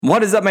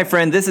What is up, my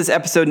friend? This is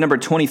episode number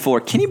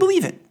 24. Can you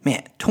believe it?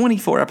 Man,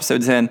 24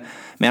 episodes in.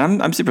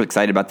 Man, I'm super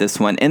excited about this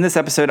one. In this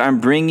episode, I'm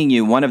bringing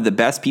you one of the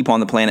best people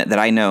on the planet that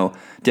I know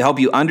to help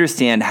you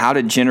understand how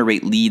to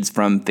generate leads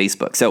from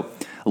Facebook. So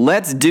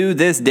let's do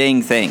this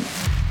dang thing.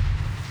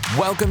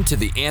 Welcome to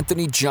the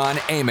Anthony John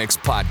Amyx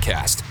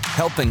podcast,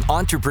 helping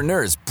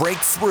entrepreneurs break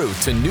through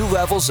to new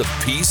levels of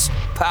peace,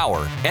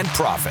 power, and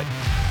profit.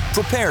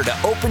 Prepare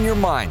to open your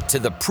mind to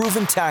the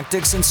proven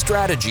tactics and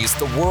strategies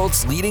the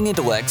world's leading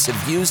intellects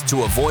have used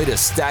to avoid a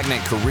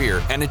stagnant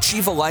career and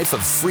achieve a life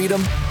of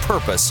freedom,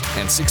 purpose,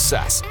 and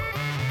success.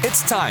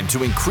 It's time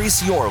to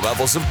increase your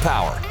levels of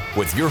power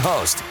with your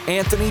host,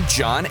 Anthony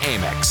John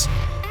Amyx.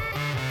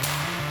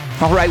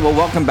 All right, well,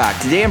 welcome back.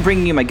 Today I'm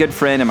bringing you my good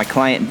friend and my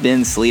client,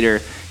 Ben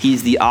Sleeter.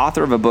 He's the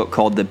author of a book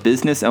called The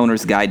Business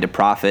Owner's Guide to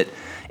Profit,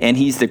 and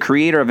he's the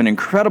creator of an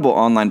incredible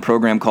online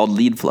program called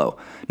LeadFlow.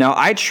 Now,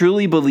 I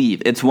truly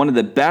believe it's one of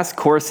the best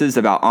courses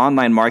about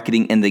online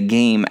marketing in the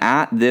game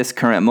at this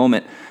current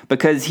moment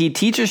because he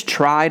teaches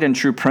tried and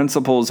true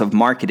principles of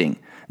marketing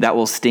that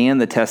will stand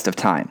the test of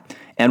time.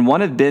 And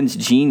one of Ben's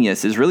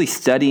genius is really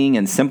studying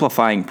and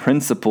simplifying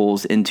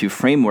principles into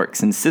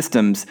frameworks and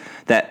systems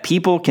that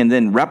people can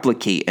then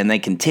replicate and they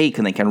can take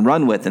and they can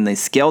run with and they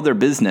scale their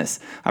business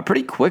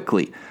pretty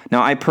quickly.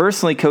 Now, I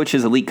personally coach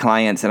his elite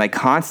clients and I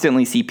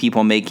constantly see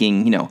people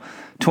making,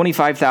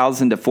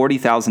 $25,000 to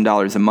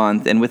 $40,000 a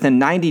month. And within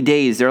 90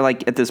 days, they're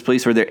like at this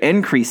place where they're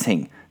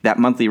increasing that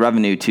monthly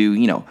revenue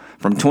to,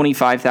 from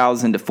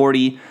 25,000 to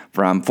 40,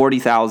 from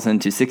 40,000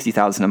 to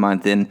 60,000 a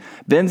month. And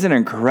Ben's an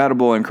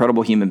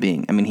incredible human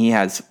being. I mean, he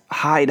has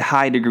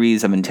high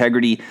degrees of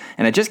integrity,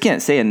 and I just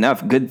can't say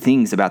enough good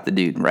things about the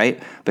dude,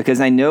 right? Because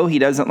I know he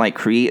doesn't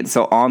create and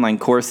sell online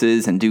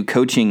courses and do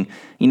coaching,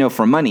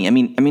 for money. I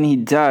mean, he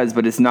does,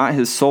 but it's not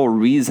his sole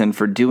reason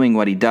for doing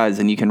what he does.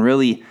 And you can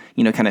really,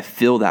 kind of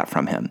feel that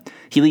from him.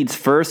 He leads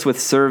first with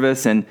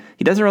service, and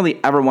he doesn't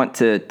really ever want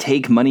to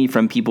take money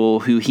from people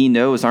who he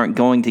knows aren't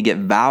going to get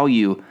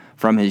value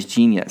from his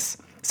genius.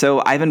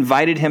 So I've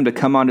invited him to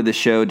come onto the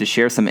show to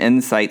share some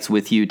insights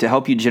with you to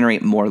help you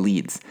generate more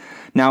leads.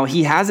 Now,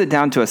 he has it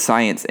down to a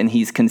science, and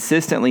he's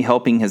consistently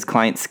helping his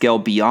clients scale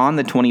beyond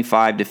the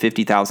 $25,000 to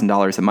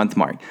 $50,000 a month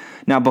mark.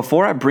 Now,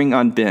 before I bring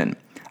on Ben,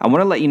 I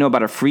want to let you know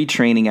about a free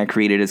training I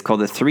created. It's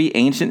called The 3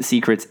 Ancient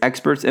Secrets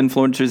Experts,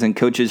 Influencers, and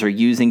Coaches Are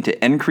Using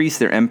to Increase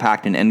Their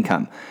Impact and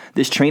Income.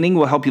 This training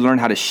will help you learn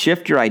how to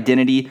shift your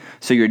identity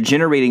so you're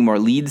generating more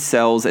leads,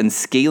 sales, and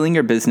scaling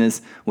your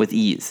business with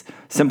ease.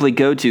 Simply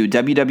go to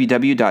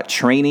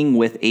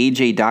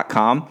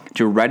www.trainingwithaj.com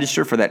to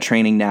register for that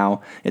training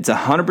now. It's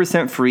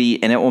 100% free,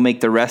 and it will make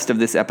the rest of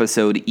this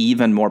episode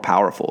even more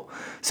powerful.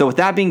 So with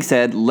that being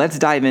said, let's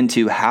dive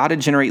into how to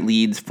generate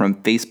leads from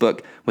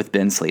Facebook with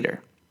Ben Sleeter.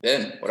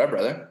 Ben, what up,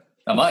 brother?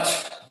 Not much.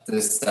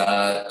 Just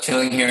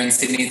chilling here in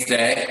Sydney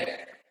today.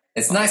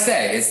 It's a nice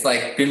day. It's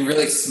been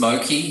really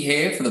smoky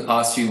here for the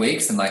past few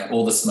weeks, and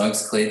all the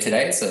smoke's cleared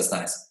today, so it's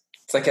nice.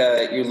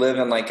 It's you live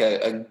in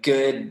a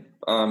good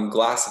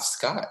glass of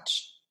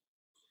scotch.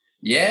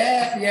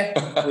 Yeah,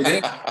 we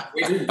do.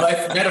 We do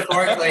both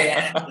metaphorically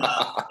and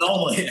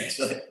normally,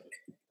 actually.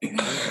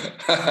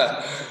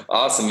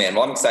 Awesome, man.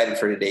 Well, I'm excited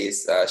for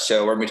today's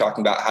show. We're going to be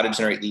talking about how to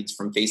generate leads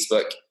from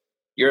Facebook.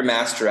 You're a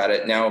master at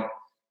it. Now,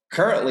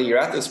 currently, you're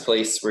at this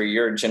place where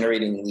you're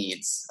generating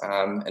leads.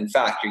 In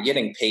fact, you're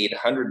getting paid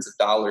hundreds of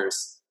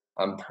dollars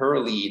per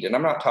lead. And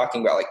I'm not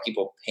talking about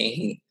people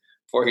paying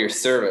for your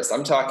service.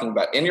 I'm talking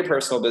about in your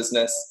personal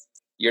business,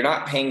 you're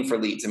not paying for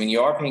leads. I mean,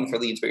 you are paying for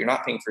leads, but you're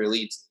not paying for your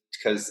leads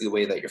because of the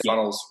way that your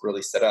funnel's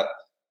really set up.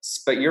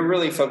 But you're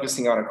really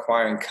focusing on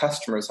acquiring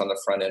customers on the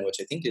front end,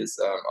 which I think is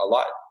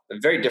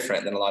very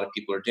different than a lot of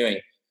people are doing.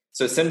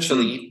 So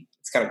essentially,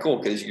 it's kind of cool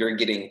because you're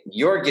getting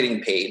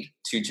paid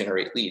to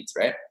generate leads,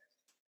 right?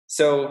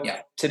 So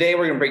Today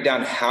we're going to break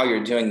down how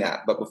you're doing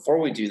that. But before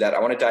we do that, I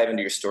want to dive into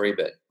your story a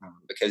bit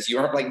because you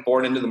aren't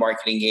born into the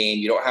marketing game.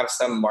 You don't have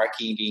some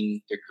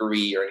marketing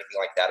degree or anything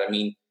like that. I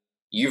mean,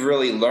 you've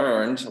really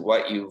learned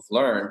what you've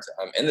learned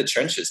in the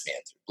trenches, man,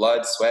 through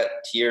blood, sweat,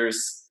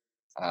 tears,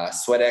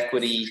 sweat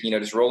equity,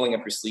 just rolling up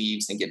your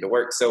sleeves and getting to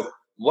work. So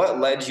what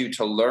led you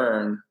to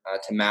learn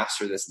to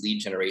master this lead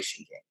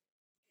generation game?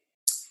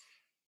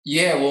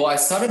 Yeah, well, I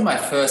started my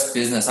first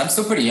business. I'm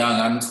still pretty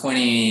young. I'm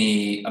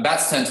about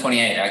to turn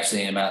 28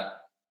 actually in about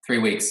 3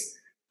 weeks.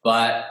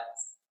 But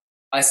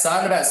I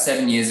started about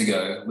 7 years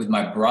ago with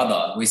my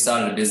brother. We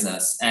started a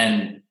business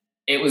and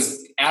it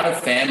was out of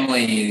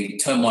family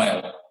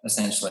turmoil,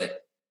 essentially.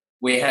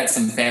 We had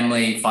some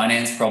family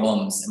finance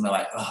problems and we're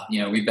like,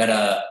 we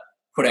better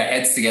put our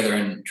heads together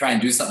and try and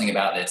do something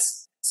about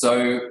this.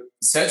 So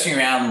searching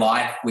around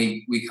life,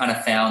 we kind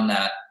of found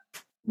that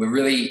we're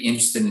really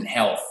interested in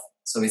health.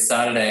 So we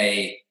started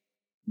a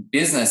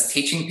business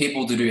teaching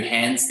people to do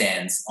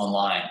handstands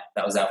online.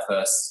 That was our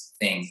first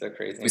thing. So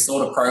crazy. We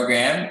sold a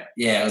program.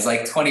 Yeah, it was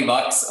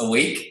 $20 a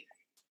week.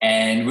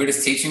 And we were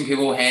just teaching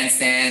people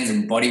handstands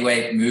and body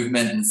weight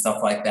movement and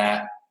stuff like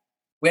that.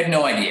 We had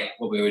no idea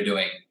what we were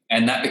doing.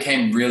 And that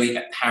became really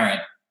apparent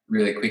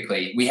really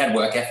quickly. We had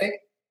work ethic.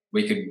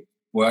 We could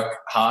work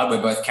hard.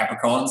 We're both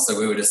Capricorns, so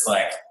we were just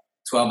like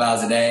 12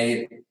 hours a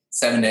day,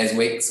 7 days a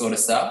week sort of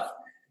stuff.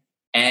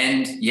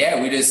 And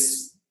yeah, we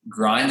just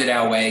grinded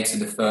our way to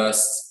the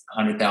first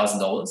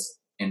 $100,000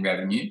 in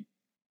revenue.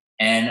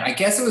 And I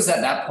guess it was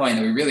at that point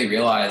that we really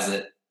realized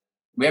that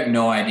we have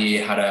no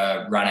idea how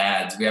to run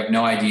ads. We have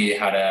no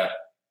idea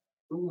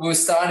we were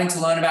starting to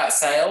learn about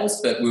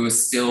sales, but we were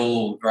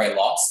still very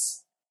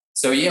lost.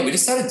 So yeah, we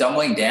just started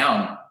doubling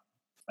down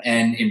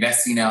and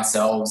investing in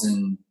ourselves,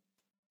 and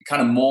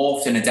kind of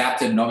morphed and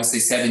adapted. And obviously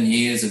 7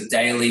 years of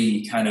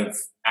daily kind of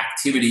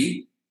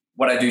activity.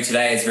 What I do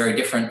today is very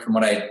different from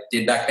what I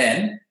did back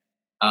then.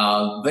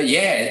 But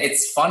yeah,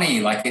 it's funny.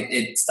 Like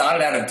it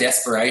started out of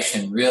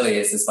desperation, really.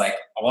 It's just like,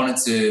 I wanted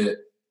to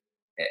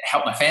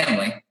help my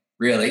family,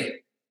 really.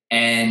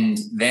 And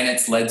then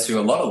it's led to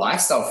a lot of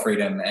lifestyle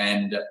freedom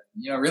and,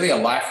 really a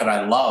life that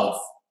I love.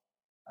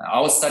 I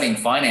was studying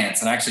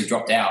finance and I actually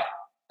dropped out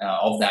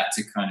of that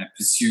to kind of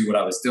pursue what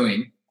I was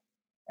doing.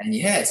 And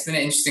yeah, it's been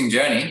an interesting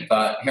journey,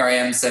 but here I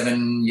am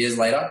 7 years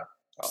later,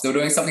 still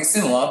doing something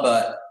similar,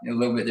 but a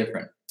little bit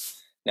different.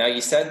 Now,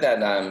 you said that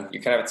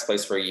you're kind of at this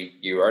place where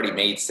you already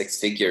made six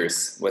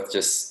figures with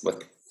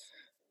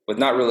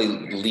not really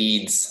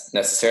leads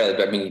necessarily,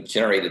 but I mean, you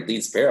generated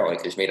leads barely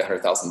because you made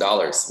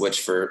 $100,000,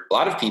 which for a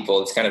lot of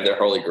people, it's kind of their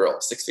holy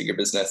grail, six-figure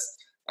business.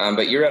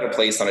 But you're at a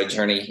place on a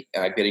journey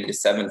getting to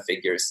seven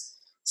figures.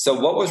 So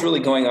what was really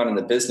going on in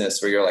the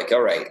business where you're like,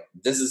 all right,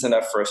 this is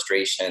enough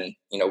frustration?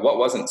 What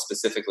wasn't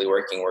specifically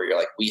working where you're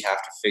like, we have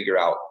to figure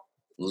out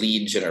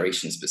lead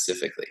generation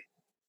specifically?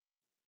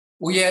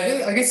 Well,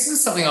 yeah, I guess this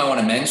is something I want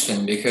to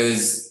mention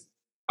because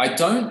I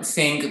don't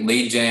think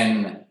lead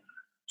gen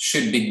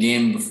should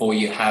begin before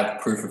you have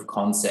proof of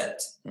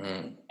concept.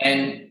 Mm.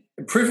 And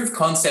proof of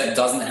concept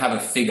doesn't have a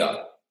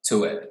figure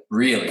to it,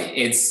 really.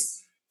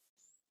 It's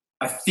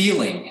a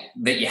feeling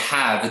that you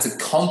have. It's a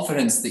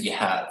confidence that you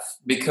have,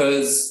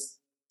 because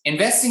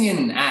investing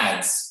in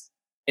ads,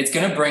 it's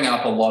going to bring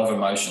up a lot of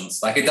emotions.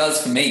 Like it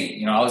does for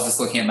me. I was just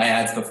looking at my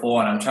ads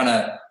before and I'm trying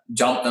to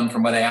jump them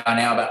from where they are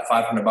now, about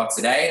 $500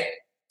 a day,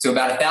 to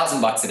about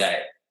 $1,000 a day.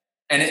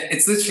 And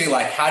it's literally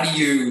like, how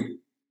do you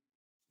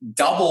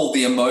double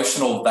the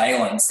emotional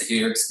valence that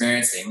you're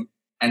experiencing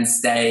and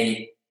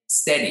stay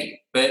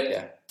steady?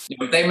 But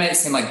they may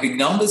seem like big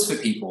numbers for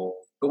people,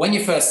 but when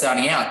you're first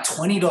starting out,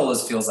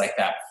 $20 feels like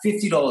that,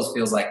 $50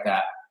 feels like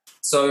that.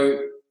 So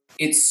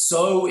it's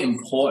so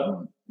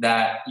important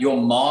that your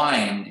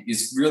mind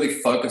is really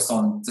focused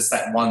on just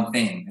that one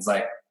thing. It's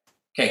like,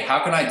 okay,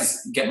 how can I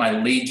just get my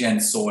lead gen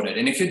sorted?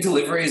 And if your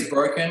delivery is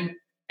broken,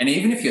 and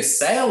even if your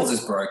sales is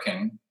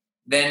broken,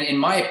 then in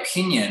my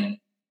opinion,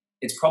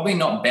 it's probably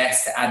not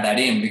best to add that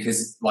in,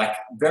 because like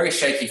very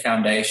shaky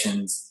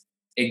foundations,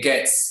 it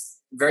gets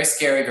very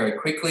scary very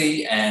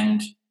quickly.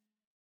 And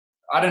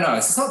I don't know,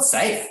 it's just not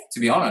safe, to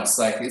be honest.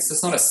 Like it's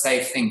just not a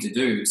safe thing to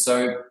do.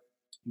 So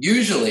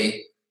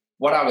usually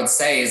what I would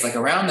say is like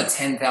around the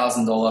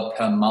 $10,000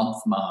 per month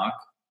mark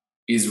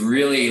is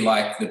really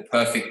like the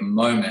perfect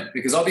moment,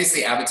 because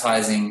obviously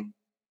advertising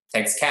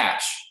takes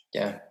cash.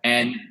 Yeah.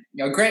 And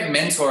a great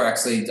mentor,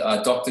 actually,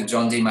 Dr.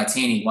 John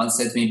Demartini, once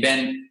said to me,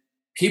 Ben,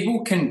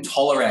 people can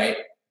tolerate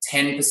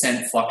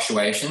 10%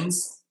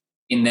 fluctuations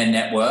in their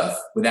net worth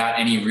without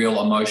any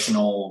real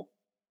emotional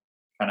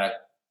kind of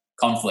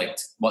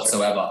conflict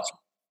whatsoever. Sure.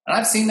 And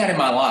I've seen that in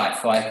my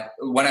life. Like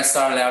when I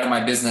started out in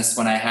my business,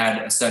 when I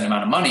had a certain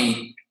amount of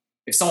money,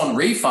 if someone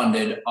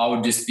refunded, I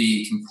would just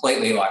be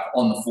completely like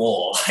on the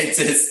floor, like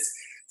just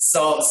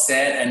so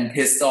upset and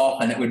pissed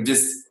off. And it would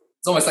just,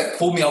 it's almost like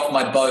pull me off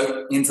my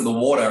boat into the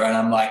water. And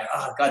I'm like,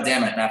 oh, God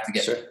damn it. And I have to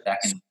get back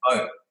in the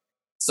boat.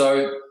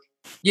 So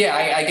yeah,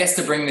 I guess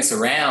to bring this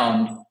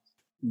around,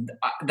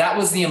 that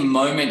was the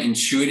moment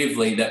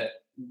intuitively that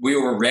we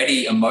were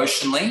ready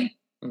emotionally,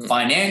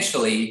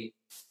 financially,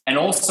 and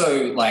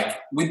also like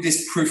with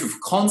this proof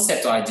of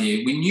concept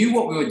idea, we knew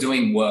what we were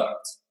doing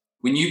worked.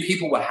 We knew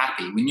people were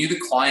happy. We knew the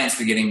clients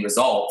were getting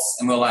results.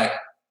 And we're like,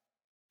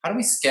 how do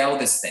we scale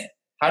this thing?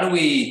 How do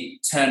we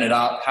turn it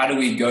up? How do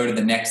we go to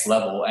the next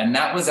level? And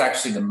that was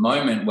actually the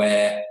moment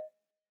where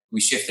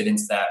we shifted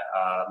into that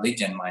lead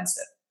gen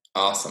mindset.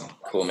 Awesome.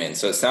 Cool, man.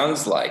 So it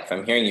sounds like, if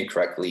I'm hearing you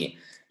correctly,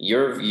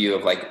 your view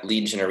of like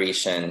lead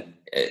generation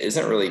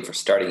isn't really for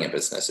starting a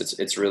business.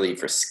 It's really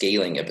for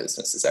scaling a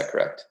business. Is that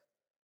correct?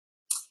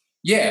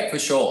 Yeah, for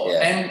sure. Yeah.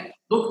 And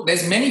look,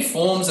 there's many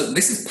forms of,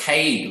 this is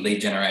paid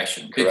lead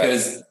generation,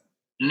 because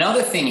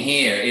another thing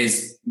here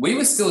is we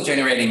were still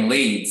generating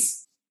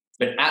leads,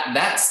 but at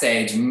that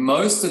stage,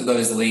 most of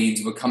those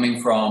leads were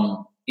coming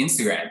from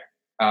Instagram.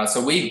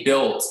 So we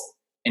built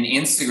an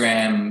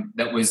Instagram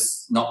that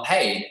was not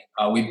paid.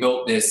 We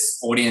built this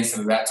audience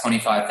of about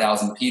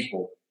 25,000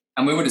 people,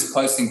 and we were just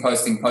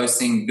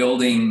posting,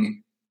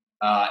 building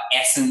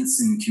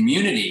essence and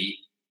community.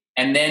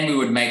 And then we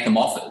would make them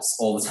offers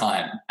all the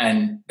time.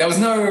 And there was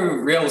no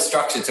real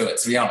structure to it,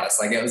 to be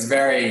honest. Like it was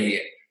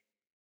very,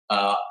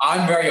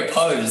 I'm very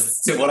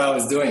opposed to what I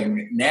was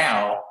doing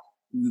now.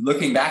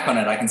 Looking back on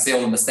it, I can see all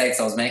the mistakes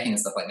I was making and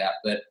stuff like that.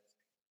 But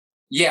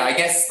yeah, I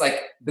guess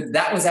but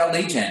that was our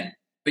lead gen.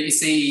 But you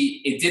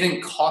see, it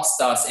didn't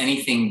cost us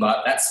anything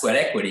but that sweat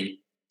equity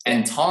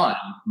and time,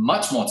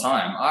 much more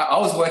time. I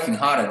was working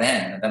harder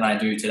then than I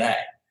do today.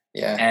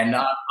 Yeah. And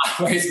I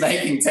was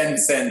making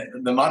 10%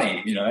 of the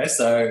money,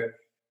 So,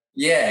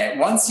 yeah,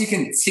 once you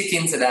can tick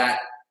into that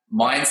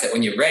mindset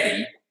when you're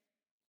ready,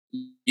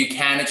 you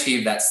can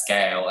achieve that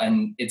scale,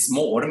 and it's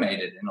more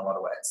automated in a lot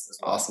of ways as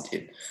well. Awesome,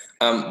 dude.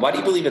 Why do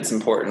you believe it's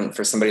important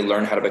for somebody to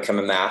learn how to become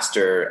a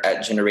master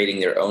at generating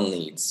their own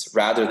leads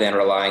rather than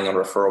relying on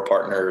referral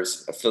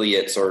partners,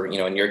 affiliates, or,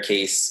 in your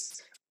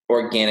case,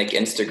 organic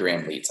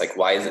Instagram leads? Like,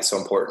 why is it so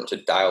important to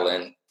dial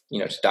in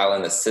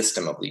the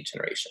system of lead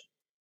generation?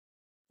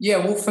 Yeah,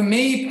 well, for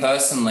me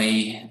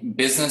personally,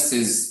 business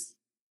is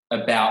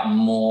about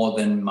more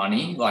than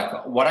money.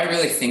 Like, what I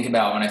really think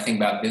about when I think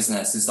about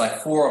business is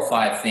like 4 or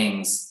 5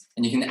 things,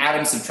 and you can add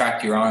and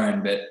subtract your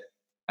own, but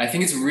I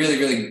think it's really,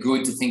 really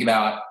good to think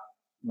about,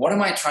 what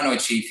am I trying to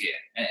achieve here?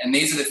 And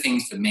these are the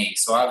things for me.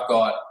 So I've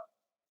got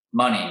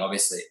money,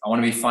 obviously. I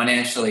want to be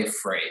financially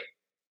free.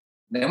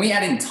 Then we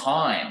add in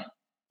time.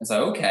 It's like,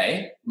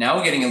 okay, now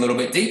we're getting a little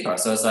bit deeper.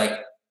 So it's like,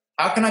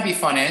 how can I be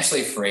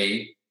financially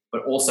free,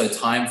 but also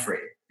time free?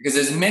 Because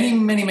there's many,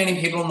 many,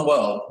 many people in the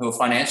world who are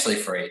financially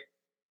free.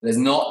 There's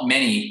not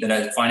many that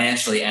are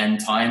financially and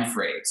time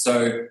free.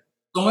 So it's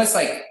almost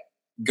like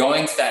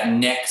going to that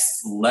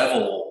next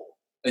level.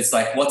 It's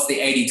like, what's the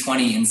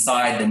 80-20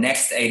 inside the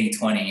next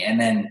 80-20, and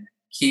then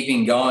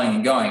keeping going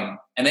and going.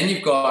 And then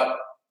you've got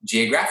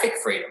geographic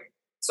freedom.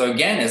 So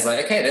again, it's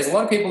like, okay, there's a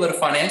lot of people that are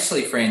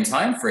financially free and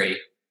time free.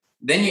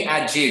 Then you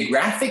add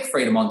geographic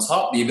freedom on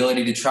top, the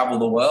ability to travel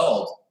the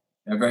world.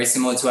 Very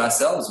similar to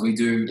ourselves. We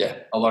do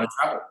a lot of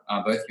travel,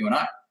 both you and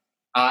I.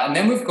 And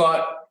then we've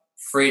got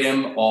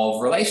freedom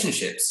of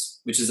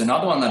relationships, which is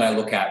another one that I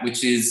look at,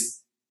 which is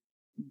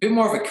a bit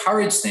more of a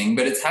courage thing,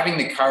 but it's having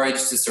the courage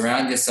to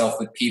surround yourself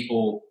with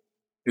people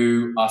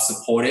who are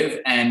supportive,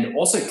 and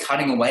also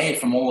cutting away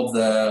from all of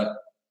the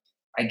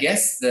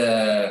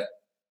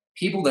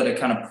people that are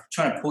kind of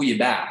trying to pull you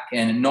back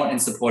and not in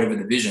supportive of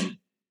the vision.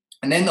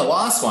 And then the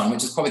last one,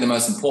 which is probably the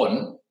most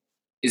important,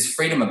 is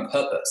freedom of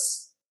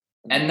purpose.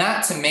 And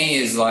that to me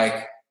is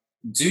like,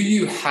 do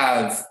you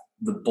have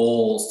the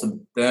balls to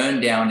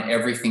burn down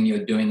everything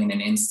you're doing in an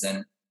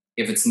instant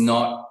if it's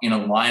not in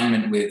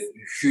alignment with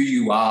who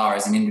you are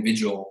as an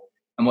individual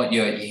and what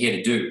you're here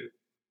to do?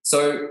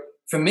 So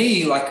for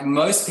me, like,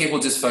 most people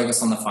just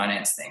focus on the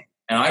finance thing.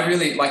 And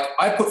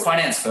I put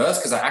finance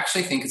first because I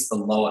actually think it's the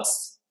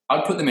lowest.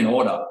 I'd put them in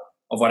order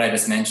of what I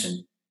just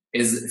mentioned.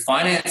 Is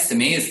finance to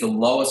me is the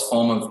lowest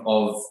form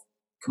of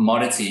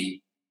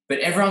commodity, but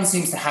everyone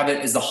seems to have it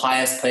as the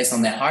highest place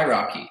on their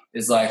hierarchy.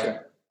 It's like,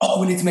 oh,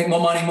 we need to make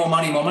more money, more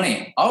money, more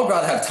money. I would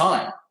rather have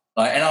time,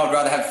 and I would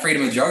rather have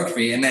freedom of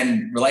geography and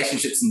then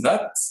relationships and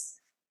purpose.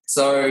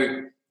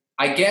 So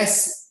I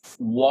guess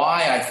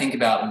why I think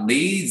about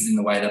leads in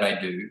the way that I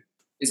do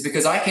is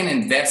because I can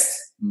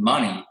invest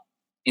money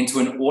into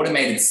an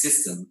automated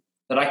system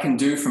that I can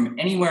do from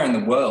anywhere in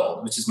the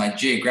world, which is my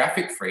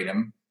geographic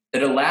freedom,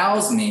 that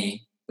allows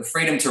me the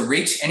freedom to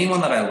reach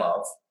anyone that I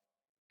love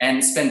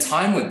and spend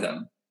time with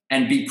them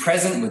and be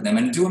present with them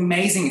and do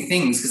amazing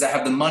things because I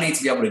have the money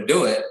to be able to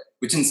do it,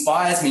 which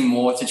inspires me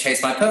more to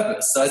chase my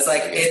purpose. So it's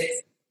like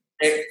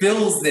it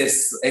fills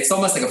this, it's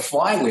almost like a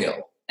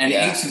flywheel. And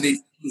each of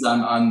these things,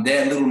 I'm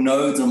their little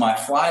nodes on my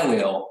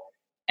flywheel,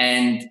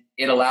 and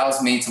it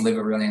allows me to live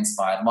a really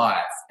inspired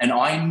life. And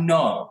I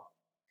know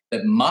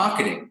that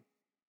marketing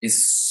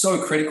is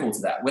so critical to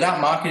that.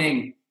 Without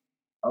marketing,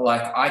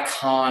 like, I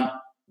can't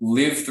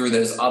live through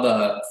those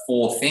other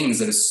 4 things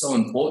that are so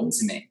important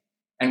to me.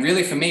 And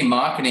really for me,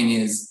 marketing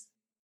is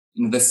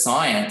the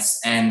science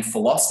and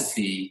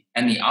philosophy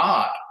and the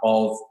art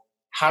of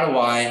how do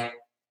I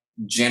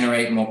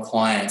generate more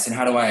clients and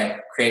how do I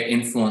create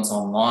influence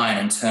online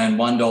and turn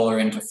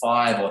 $1 into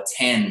 5 or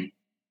 10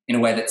 in a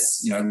way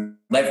that's,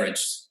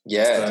 leveraged.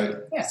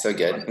 So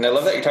good. And I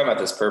love that you're talking about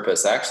this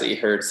purpose. I actually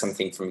heard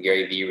something from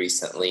Gary Vee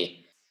recently.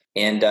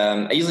 And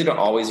I usually don't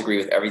always agree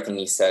with everything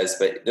he says,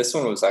 but this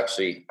one was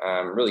actually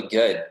really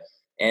good.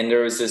 And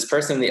there was this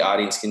person in the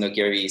audience,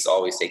 Gary Vee's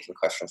always taking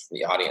questions from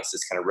the audience,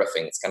 just kind of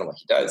riffing. It's kind of what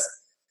he does.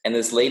 And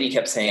this lady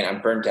kept saying,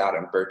 I'm burnt out.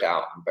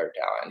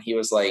 And he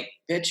was like,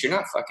 bitch, you're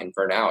not fucking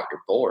burnt out.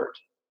 You're bored.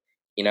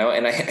 And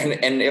I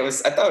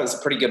thought it was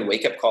a pretty good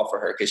wake up call for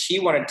her, because she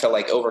wanted to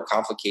like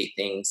overcomplicate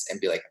things and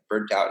be like, I'm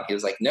burnt out. And he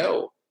was like,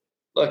 no,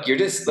 look,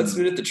 let's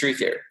move to the truth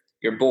here.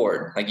 You're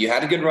bored. Like, you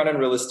had a good run in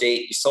real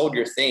estate. You sold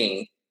your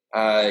thing.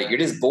 You're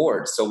just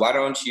bored. So why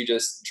don't you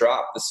just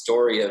drop the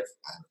story of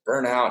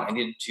burnout? I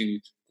needed to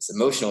this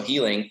emotional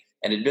healing,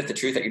 and admit the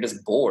truth that you're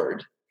just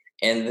bored,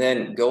 and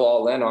then go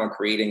all in on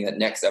creating the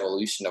next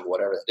evolution of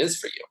whatever it is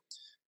for you.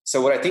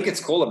 So what I think is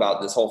cool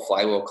about this whole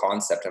flywheel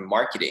concept in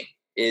marketing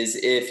is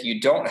if you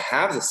don't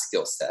have the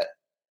skill set,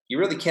 you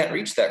really can't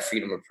reach that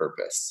freedom of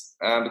purpose.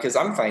 Because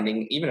I'm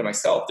finding, even in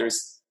myself,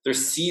 there's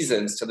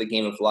seasons to the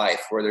game of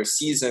life where there's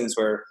seasons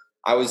where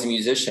I was a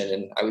musician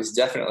and I was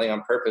definitely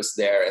on purpose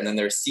there. And then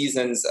there's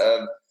seasons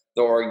of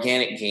the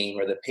organic game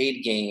or the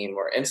paid game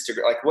or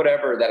Instagram, like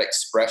whatever that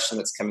expression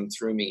that's coming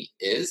through me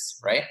is,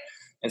 right?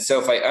 And so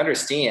if I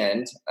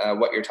understand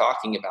what you're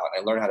talking about,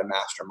 and I learn how to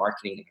master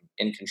marketing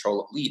in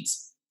control of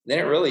leads, then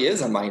it really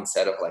is a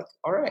mindset of like,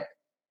 all right,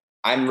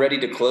 I'm ready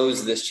to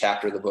close this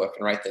chapter of the book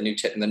and write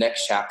the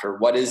next chapter.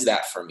 What is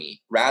that for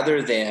me?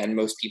 Rather than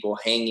most people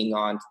hanging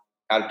on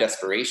out of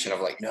desperation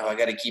of like, no, I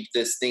got to keep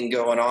this thing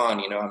going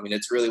on.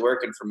 It's really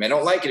working for me. I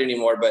don't like it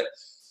anymore, but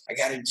I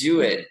got to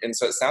do it. And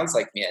so it sounds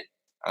like,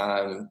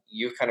 man,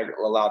 you've kind of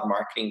allowed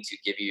marketing to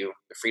give you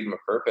the freedom of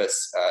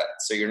purpose.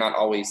 So you're not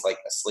always like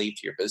a slave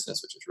to your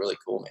business, which is really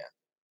cool, man.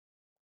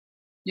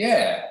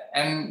 Yeah.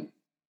 And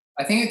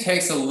I think it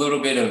takes a little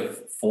bit of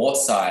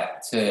foresight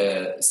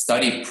to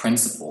study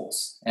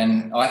principles.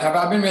 And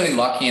I've been really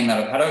lucky in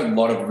that I've had a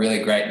lot of really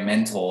great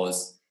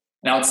mentors.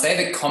 And I would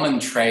say the common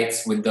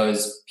traits with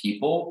those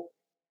people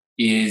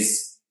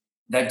is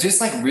they've just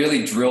like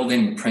really drilled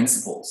in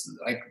principles.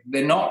 Like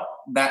they're not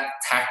that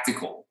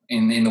tactical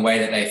in the way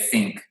that they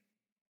think.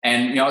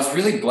 And, I was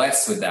really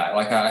blessed with that.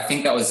 Like I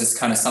think that was just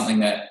kind of something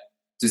that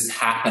just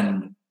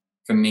happened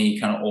for me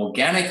kind of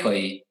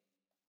organically.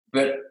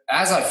 But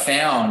as I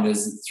found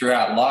is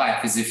throughout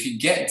life is if you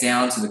get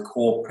down to the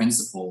core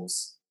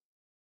principles,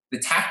 the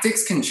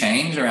tactics can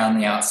change around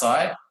the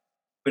outside,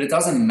 but it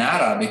doesn't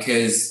matter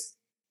because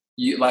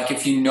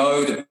if you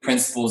know the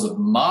principles of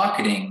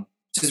marketing,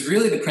 which is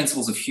really the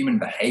principles of human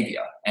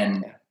behavior.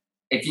 And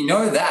if you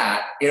know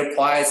that, it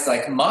applies.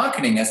 Like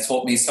marketing has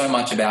taught me so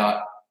much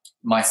about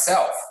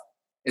myself.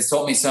 It's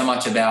taught me so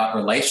much about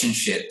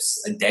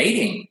relationships,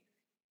 dating,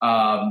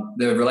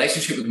 the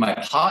relationship with my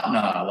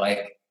partner,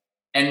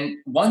 and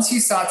once you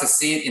start to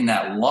see it in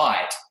that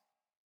light,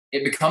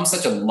 it becomes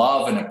such a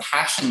love and a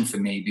passion for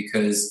me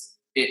because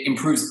it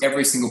improves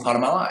every single part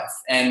of my life.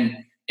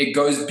 And it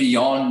goes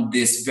beyond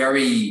this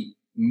very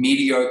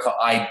mediocre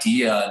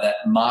idea that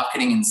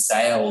marketing and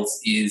sales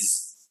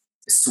is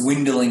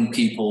swindling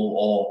people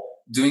or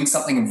doing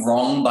something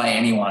wrong by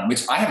anyone,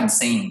 which I haven't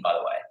seen, by the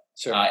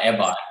way,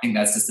 ever. I think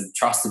that's just a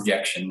trust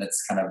objection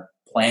that's kind of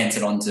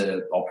planted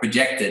onto or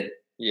projected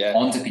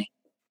onto people.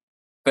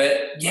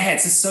 But yeah,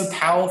 it's just so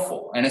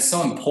powerful and it's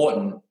so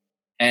important.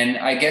 And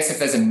I guess if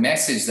there's a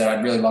message that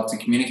I'd really love to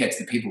communicate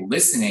to the people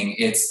listening,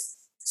 it's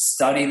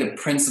study the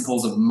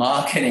principles of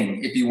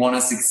marketing if you want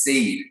to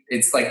succeed.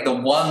 It's like the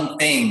one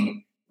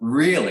thing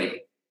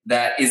really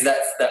that is that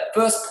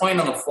first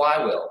point on the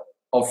flywheel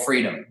of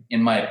freedom,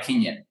 in my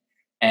opinion,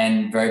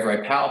 and very,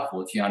 very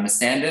powerful. If you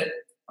understand it,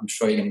 I'm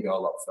sure you're going to go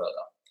a lot further.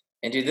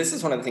 And dude, this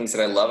is one of the things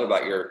that I love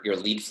about your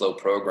Lead Flow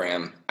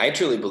program. I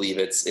truly believe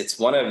it's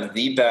one of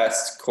the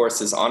best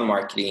courses on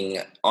marketing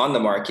on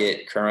the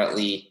market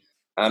currently.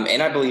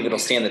 And I believe it'll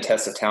stand the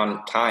test of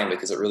time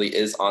because it really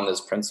is on those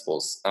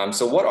principles.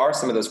 So what are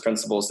some of those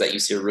principles that you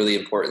see are really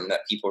important that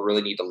people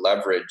really need to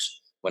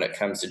leverage when it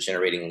comes to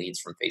generating leads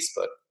from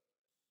Facebook?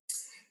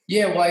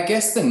 Yeah, well, I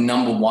guess the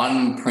number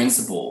one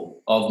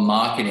principle of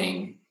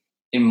marketing,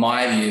 in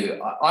my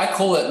view, I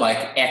call it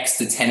like X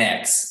to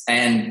 10X.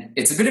 And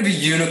it's a bit of a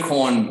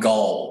unicorn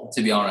goal,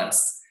 to be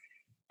honest.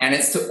 And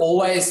it's to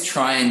always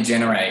try and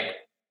generate,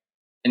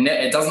 and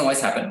it doesn't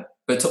always happen,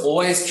 but to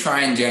always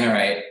try and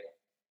generate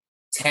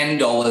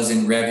 $10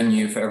 in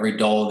revenue for every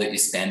dollar that you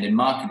spend in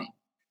marketing.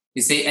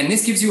 You see, and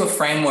this gives you a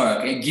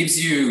framework. It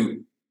gives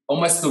you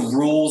almost the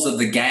rules of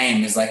the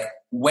game. Is like,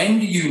 when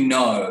do you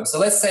know? So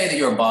let's say that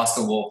you're a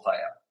basketball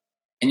player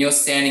and you're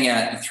standing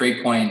at the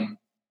 3-point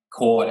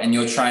court and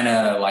you're trying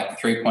to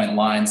the 3-point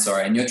line,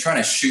 and you're trying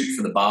to shoot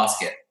for the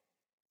basket.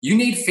 You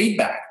need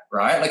feedback,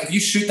 right? Like if you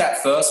shoot that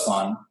first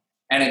one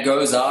and it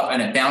goes up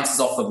and it bounces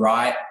off the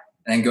right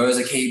and then goes,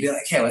 okay, you'd be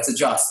like, okay, let's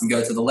adjust and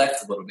go to the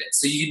left a little bit.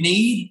 So you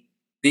need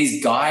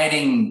these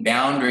guiding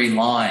boundary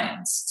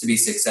lines to be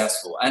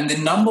successful. And the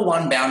number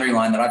one boundary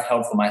line that I've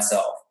held for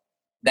myself,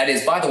 that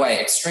is, by the way,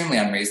 extremely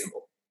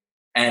unreasonable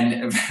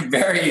and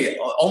very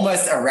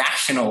almost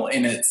irrational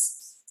in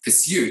its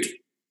pursuit.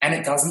 And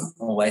it doesn't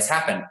always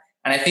happen.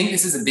 And I think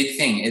this is a big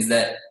thing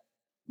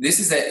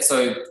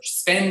so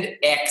spend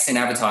X in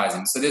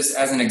advertising. So this,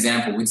 as an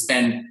example,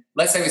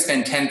 let's say we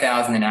spend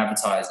 10,000 in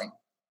advertising.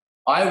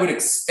 I would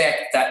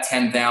expect that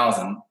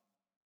 10,000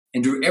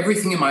 and do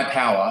everything in my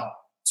power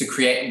to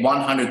create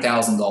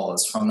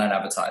 $100,000 from that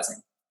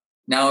advertising.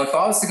 Now, if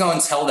I was to go and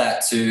tell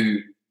that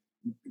to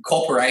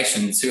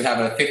corporations who have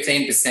a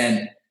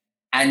 15%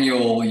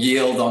 annual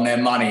yield on their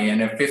money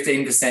and a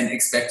 15%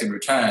 expected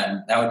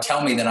return, they would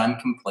tell me that I'm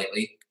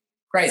completely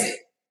crazy.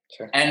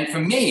 Sure. And for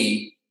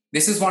me,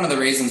 this is one of the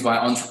reasons why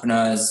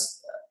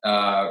entrepreneurs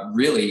are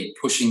really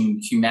pushing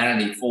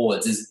humanity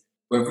forwards is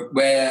we're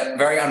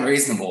very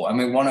unreasonable and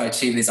we want to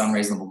achieve these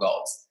unreasonable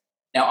goals.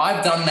 Now,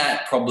 I've done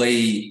that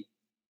probably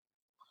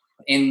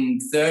in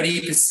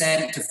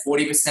 30% to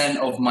 40%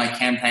 of my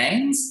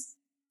campaigns.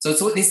 So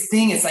it's this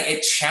thing, it's like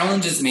it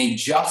challenges me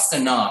just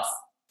enough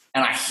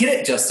and I hit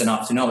it just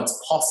enough to know it's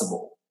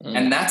possible.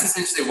 And that's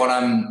essentially what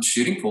I'm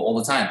shooting for all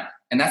the time.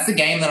 And that's the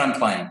game that I'm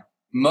playing.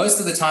 Most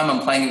of the time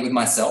I'm playing it with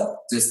myself.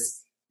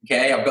 Just,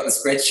 okay, I've got the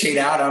spreadsheet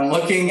out, I'm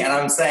looking and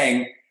I'm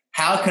saying,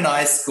 how can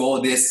I score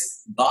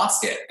this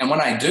basket? And when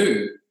I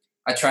do,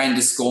 I train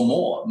to score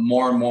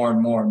more and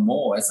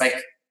more. It's like,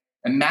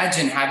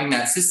 imagine having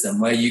that system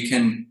where you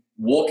can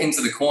walk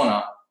into the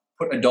corner,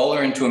 put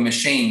 $1 into a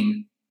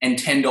machine, and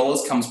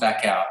 $10 comes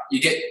back out. You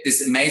get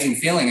this amazing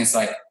feeling. It's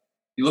like,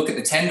 you look at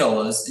the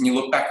 $10 and you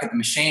look back at the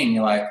machine,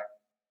 you're like,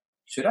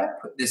 should I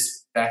put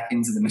this back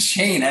into the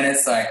machine? And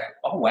it's like,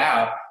 oh,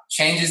 wow.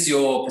 Changes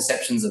your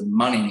perceptions of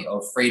money,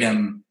 of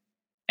freedom.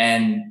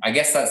 And I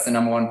guess that's the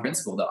number one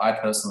principle that I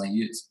personally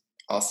use.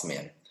 Awesome,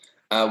 man.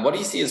 What do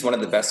you see as one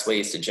of the best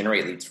ways to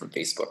generate leads from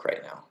Facebook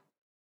right now?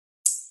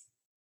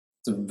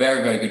 It's a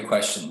very, very good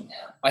question.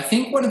 I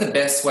think one of the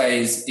best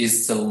ways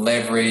is to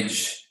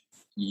leverage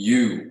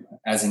you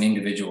as an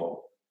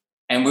individual.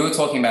 And we were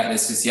talking about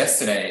this just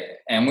yesterday,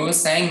 and we were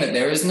saying that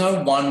there is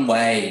no one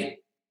way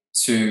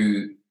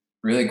to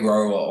really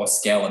grow or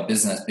scale a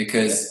business,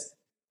 because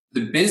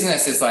the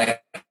business is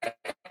like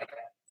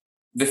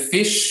the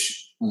fish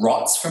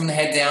rots from the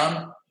head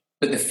down,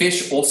 but the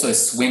fish also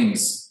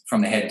swims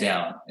from the head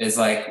down. It's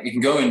like it can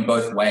go in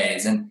both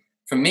ways. And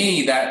for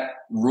me, that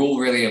rule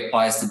really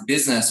applies to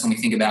business when we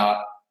think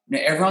about,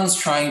 everyone's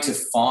trying to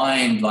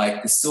find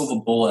like the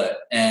silver bullet.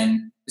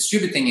 And the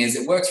stupid thing is,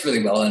 it works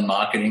really well in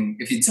marketing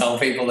if you tell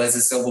people there's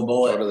a silver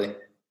bullet. Totally.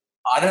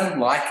 I don't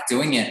like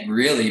doing it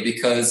really,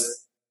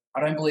 because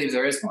I don't believe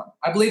there is one.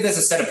 I believe there's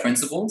a set of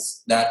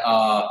principles that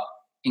are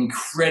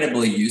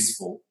incredibly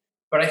useful.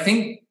 But I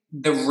think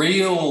the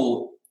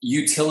real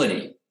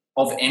utility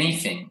of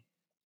anything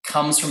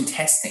comes from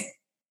testing,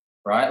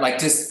 right? Like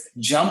just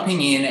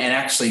jumping in and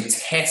actually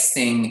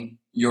testing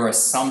your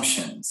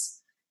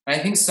assumptions. And I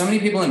think so many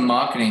people in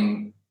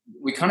marketing,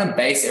 we kind of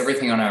base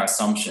everything on our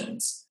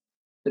assumptions,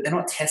 but they're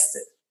not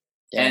tested.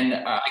 Yeah. And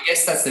I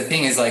guess that's the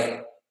thing, is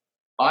like,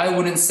 I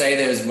wouldn't say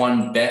there's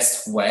one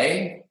best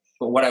way,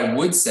 but what I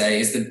would say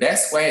is the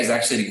best way is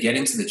actually to get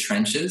into the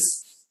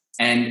trenches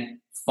and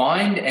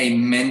find a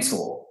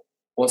mentor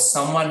or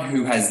someone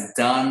who has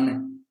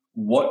done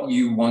what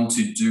you want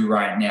to do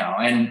right now.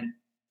 And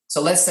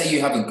so let's say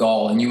you have a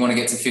goal and you want to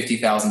get to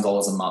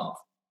 $50,000 a month.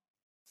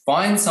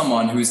 Find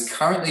someone who's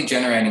currently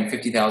generating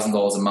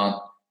 $50,000 a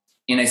month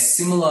in a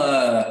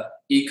similar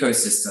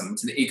ecosystem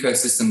to the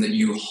ecosystem that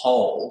you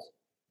hold.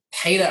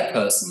 Pay that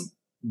person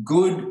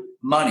good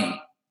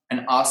money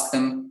and ask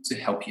them to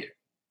help you.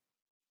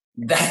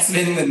 That's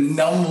been the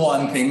number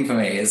one thing for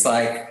me. It's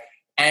like,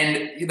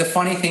 and the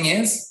funny thing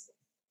is,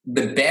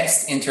 the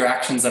best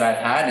interactions that I've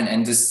had,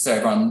 and just so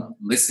everyone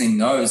listening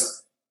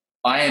knows,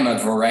 I am a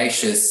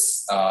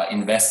voracious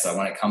investor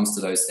when it comes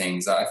to those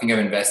things. I think I've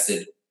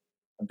invested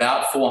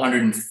about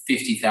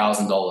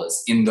 $450,000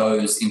 in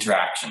those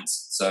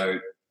interactions. So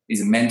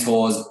these are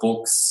mentors,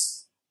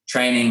 books,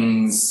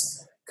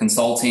 trainings,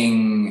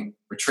 consulting,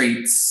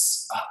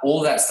 retreats,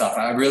 all that stuff.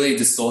 I really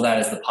just saw that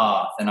as the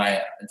path, and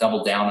I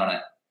doubled down on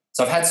it.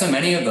 So I've had so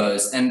many of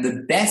those, and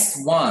the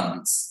best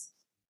ones,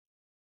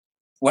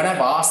 when I've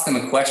asked them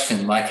a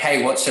question like,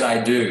 hey, what should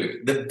I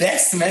do? The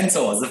best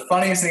mentors, the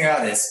funniest thing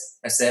about this,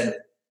 I said,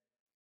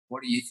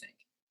 what do you think?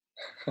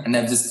 And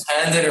they've just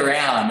turned it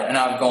around, and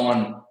I've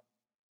gone,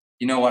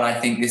 you know what, I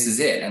think this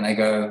is it. And they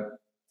go,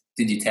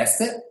 did you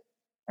test it?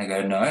 I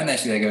go, no. And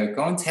they go,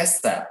 go and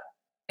test that.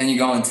 And you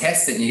go and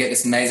test it, and you get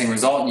this amazing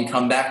result, and you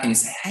come back and you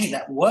say, hey,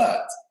 that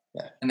worked.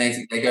 Yeah. And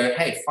they go,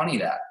 hey, funny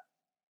that.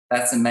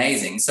 That's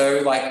amazing.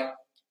 So like,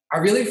 I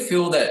really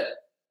feel that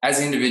as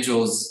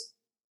individuals,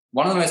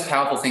 one of the most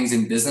powerful things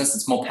in business,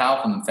 it's more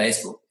powerful than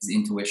Facebook, is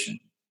intuition.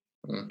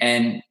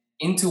 And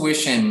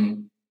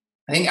intuition,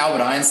 I think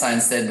Albert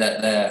Einstein said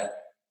that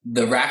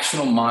the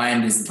rational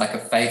mind is like a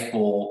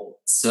faithful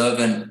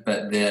servant,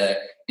 but the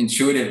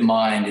intuitive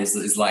mind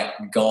is like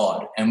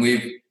God. And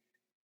we've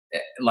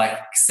like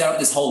set up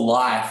this whole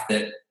life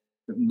that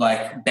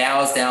like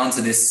bows down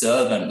to this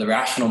servant, the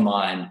rational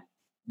mind,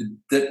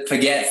 that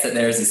forgets that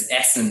there is this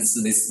essence,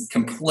 this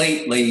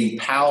completely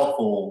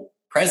powerful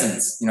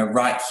presence,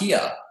 right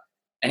here.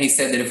 And he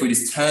said that if we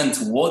just turn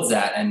towards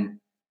that and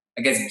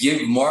I guess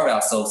give more of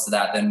ourselves to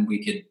that, then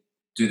we could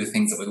do the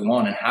things that we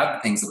want and have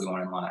the things that we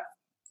want in life.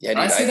 Yeah,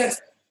 dude,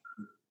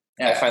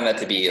 I find that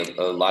to be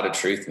a lot of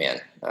truth,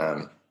 man.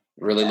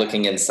 Really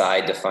looking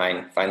inside to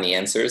find the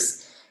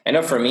answers. I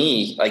know for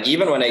me, like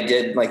even when I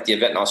did like the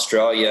event in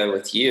Australia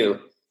with you,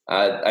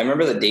 I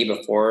remember the day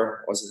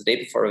before. Was it the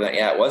day before that?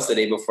 Yeah, it was the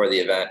day before the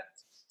event.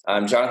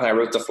 Jonathan and I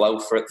wrote the flow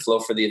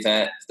for the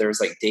event. There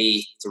was like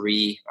day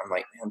 3. I'm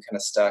like, man, I'm kind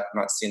of stuck.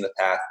 I'm not seeing the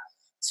path.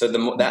 So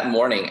that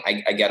morning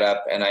I got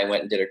up and I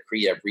went and did a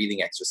Kriya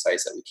breathing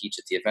exercise that we teach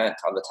at the event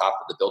on the top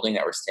of the building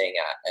that we're staying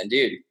at. And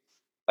dude,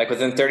 like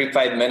within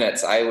 35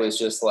 minutes, I was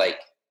just like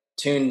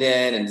tuned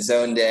in and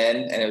zoned in,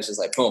 and it was just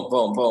like boom,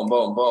 boom, boom,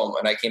 boom, boom.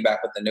 And I came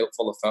back with a note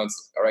full of phones.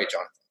 All right,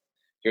 Jonathan,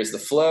 here's the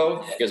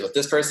flow. Here's what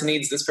this person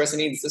needs. This person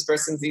needs. This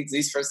person needs.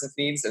 These persons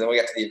needs. And then we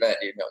got to the event.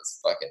 Dude, it's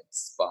fucking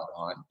spot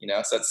on.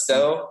 So it's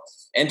so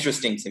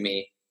interesting to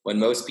me when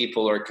most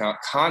people are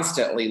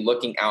constantly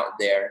looking out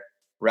there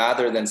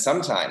rather than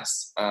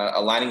sometimes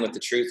aligning with the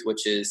truth,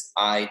 which is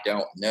I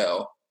don't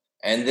know,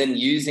 and then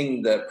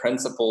using the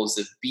principles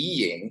of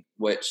being,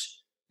 which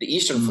the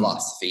Eastern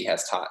philosophy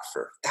has taught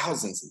for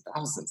thousands and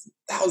thousands and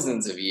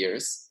thousands of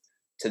years,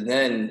 to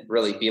then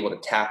really be able to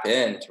tap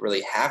in, to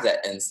really have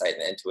that insight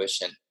and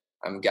intuition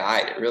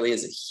guide. It really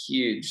is a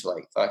huge,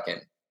 like,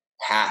 fucking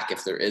hack,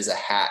 if there is a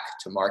hack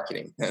to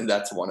marketing. And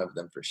that's one of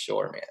them for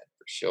sure, man,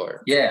 for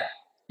sure.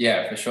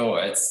 Yeah, for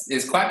sure.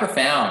 It's quite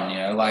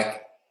profound,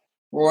 like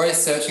we're always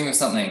searching for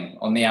something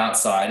on the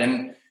outside.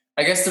 And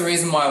I guess the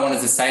reason why I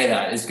wanted to say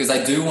that is because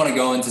I do want to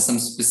go into some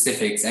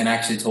specifics and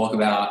actually talk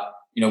about,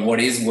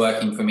 what is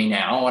working for me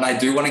now. And I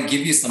do want to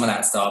give you some of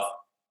that stuff,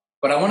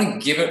 but I want to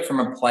give it from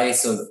a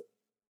place of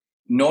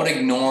not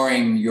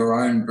ignoring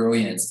your own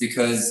brilliance,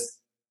 because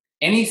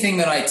anything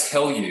that I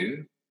tell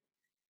you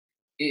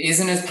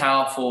isn't as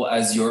powerful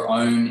as your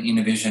own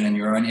inner vision and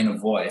your own inner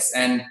voice.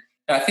 And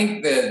I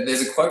think that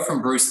there's a quote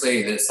from Bruce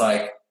Lee that's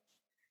like,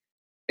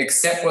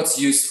 accept what's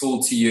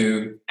useful to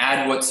you,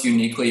 add what's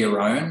uniquely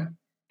your own,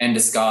 and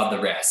discard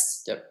the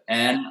rest. Yep.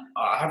 And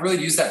I've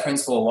really used that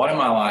principle a lot in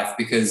my life,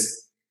 because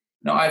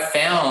I've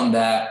found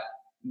that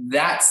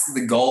that's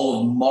the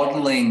goal of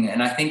modeling.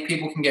 And I think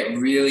people can get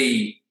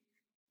really,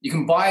 you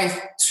can buy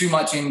too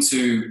much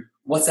into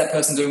what's that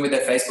person doing with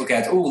their Facebook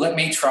ads? Oh, let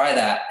me try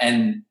that.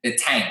 And it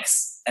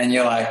tanks. And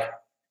you're like,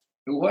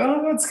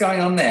 well, what's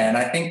going on there? And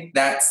I think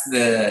that's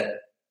the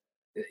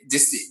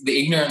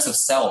ignorance of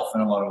self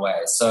in a lot of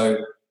ways. So,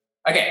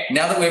 okay,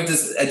 now that we've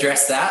just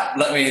addressed that,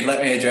 let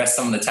me address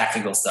some of the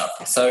tactical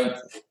stuff. So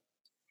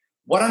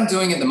what I'm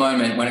doing at the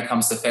moment when it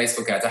comes to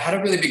Facebook ads, I had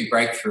a really big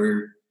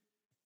breakthrough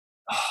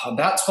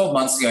about 12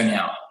 months ago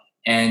now.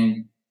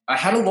 And I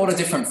had a lot of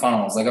different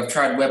funnels. Like, I've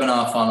tried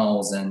webinar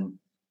funnels and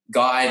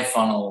guide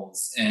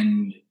funnels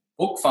and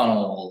book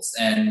funnels,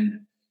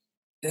 and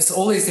there's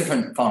all these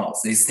different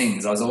funnels, these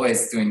things. I was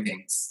always doing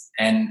things.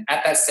 And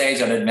at that stage,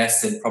 I'd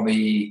invested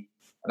probably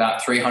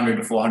about $300,000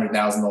 to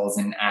 $400,000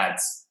 in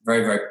ads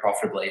very, very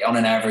profitably, on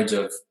an average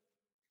of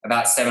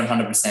about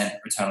 700%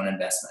 return on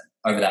investment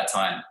over that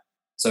time.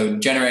 So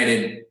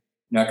generated,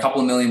 a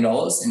couple of $1 million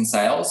in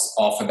sales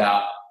off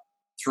about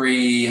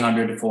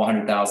 $300,000 to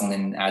 $400,000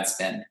 in ad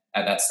spend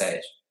at that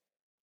stage.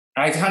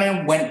 And I kind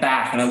of went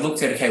back and I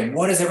looked at, okay,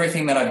 what is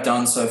everything that I've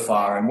done so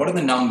far, and what are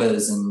the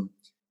numbers, and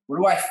what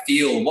do I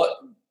feel? What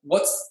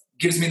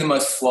gives me the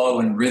most flow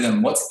and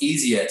rhythm? What's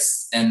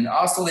easiest? And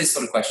asked all these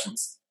sort of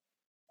questions.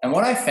 And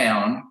what I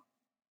found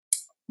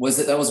was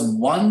that there was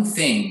one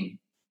thing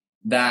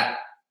that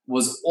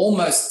was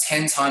almost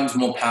 10 times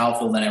more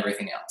powerful than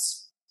everything else.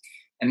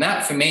 And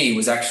that for me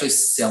was actually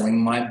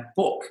selling my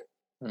book.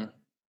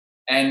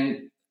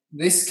 And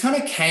this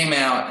kind of came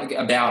out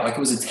about like it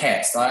was a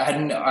test.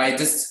 I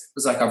just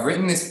was like, I've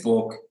written this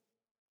book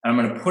and I'm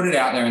going to put it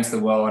out there into the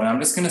world, and I'm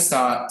just going to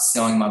start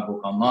selling my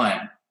book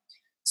online.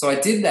 So I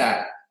did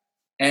that.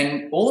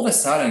 And all of a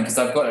sudden, because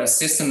I've got a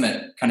system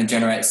that kind of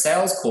generates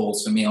sales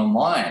calls for me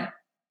online,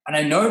 and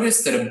I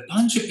noticed that a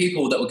bunch of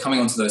people that were coming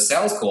onto those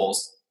sales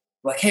calls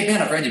were like, hey,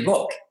 Ben, I've read your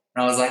book.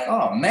 And I was like,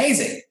 oh,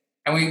 amazing.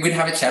 And we'd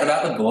have a chat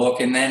about the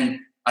book, and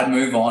then I'd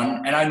move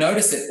on. And I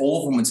noticed that all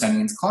of them were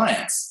turning into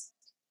clients.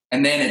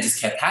 And then it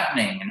just kept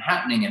happening and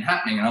happening and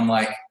happening. And I'm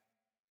like,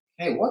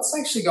 hey, what's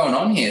actually going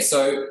on here?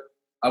 So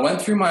I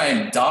went through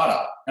my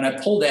data and I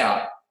pulled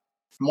out,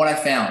 and what I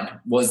found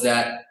was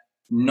that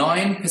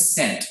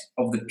 9%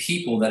 of the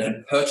people that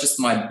had purchased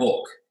my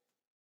book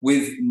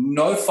with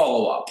no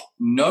follow-up,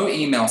 no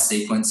email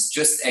sequence,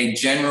 just a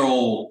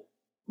general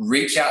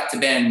reach out to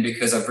Ben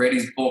because I've read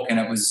his book and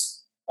it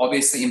was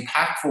obviously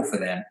impactful for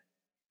them.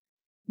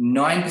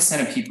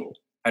 9% of people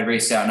had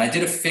reached out, and I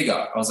did a figure.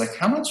 I was like,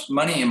 how much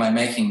money am I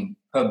making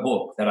per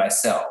book that I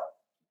sell?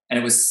 And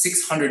it was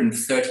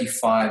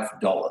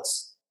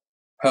 $635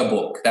 per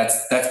book. That's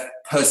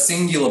per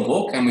singular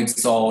book. And we've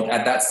sold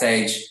at that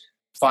stage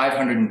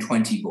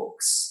 520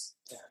 books.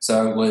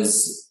 So it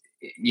was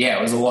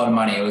a lot of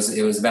money. It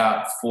was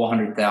about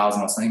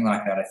 400,000 or something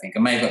like that, I think.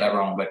 I may have got that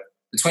wrong, but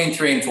between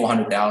 300,000 and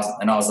 400,000.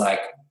 And I was like,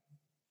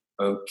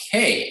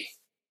 okay,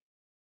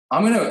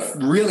 I'm going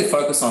to really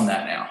focus on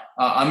that now.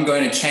 I'm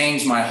going to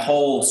change my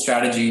whole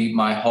strategy,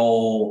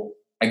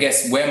 I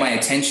guess where my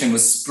attention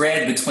was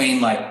spread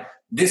between like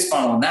this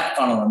funnel and that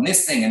funnel and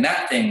this thing and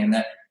that thing and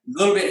that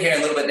little bit here, a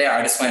little bit there.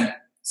 I just went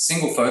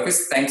single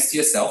focus, thanks to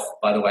yourself,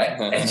 by the way,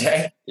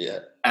 AJ. Yeah.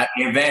 At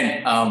the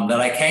event that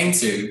I came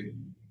to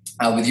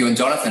with you and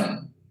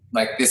Jonathan,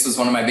 like this was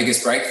one of my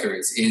biggest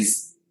breakthroughs,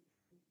 is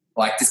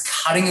like just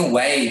cutting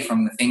away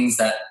from the things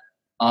that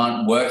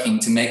aren't working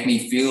to make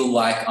me feel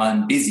like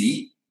I'm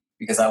busy,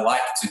 because I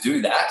like to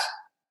do that,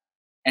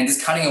 and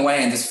just cutting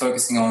away and just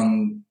focusing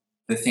on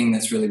the thing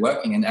that's really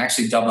working and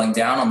actually doubling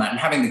down on that and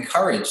having the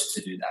courage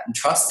to do that and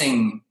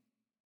trusting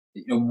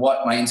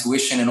what my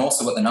intuition and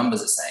also what the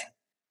numbers are saying.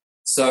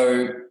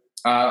 So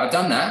I've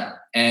done that,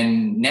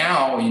 and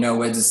now,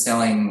 we're just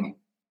selling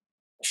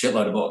a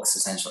shitload of books,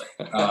 essentially.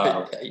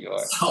 Yeah, you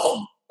are.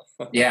 So,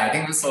 yeah, I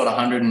think we've sold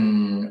 100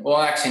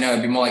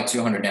 it'd be more like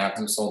 200 now,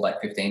 because we've sold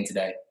like 15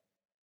 today.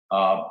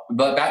 But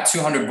about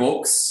 200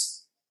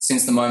 books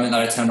since the moment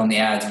that I turned on the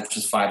ads, which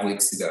was 5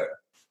 weeks ago,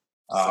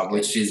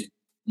 which is,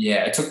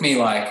 it took me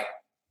like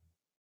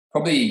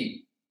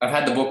probably I've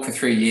had the book for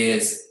 3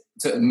 years.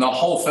 So the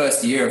whole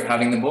first year of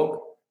having the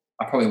book,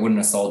 I probably wouldn't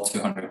have sold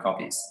 200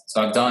 copies.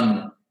 So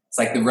it's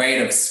like the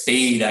rate of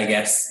speed, I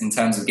guess, in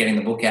terms of getting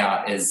the book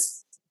out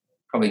is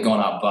probably gone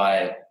up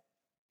by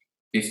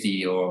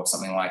 50 or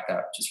something like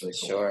that, which is really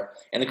cool. Sure.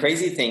 And the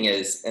crazy thing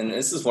is, and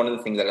this is one of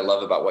the things that I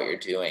love about what you're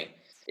doing,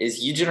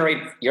 is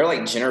you're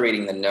like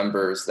generating the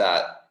numbers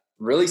that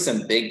really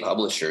some big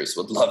publishers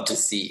would love to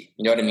see.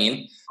 You know what I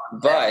mean?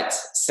 But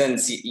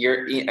since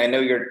I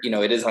know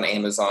it is on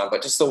Amazon,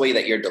 but just the way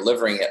that you're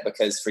delivering it,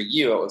 because for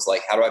you, it was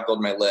like, how do I build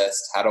my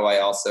list? How do I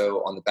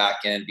also on the back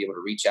end be able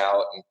to reach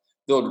out and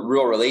build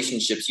real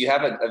relationships? You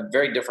have a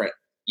very different,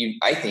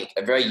 I think,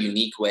 a very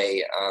unique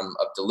way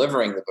of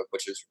delivering the book,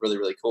 which is really,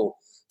 really cool.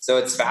 So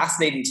it's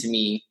fascinating to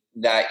me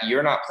that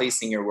you're not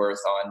placing your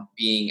worth on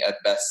being a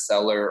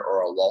bestseller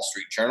or a Wall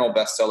Street Journal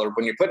bestseller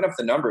when you're putting up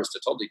the numbers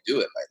to totally do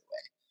it, by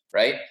the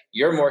way, right?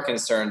 You're more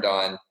concerned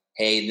on,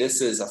 hey, this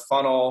is a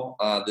funnel.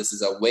 This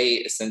is a way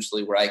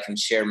essentially where I can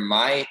share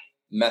my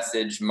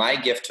message, my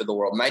gift to the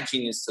world, my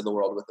genius to the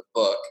world with a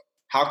book.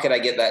 How could I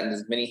get that in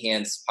as many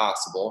hands as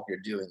possible? You're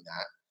doing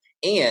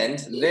that. And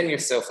then you're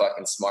so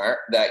fucking smart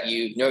that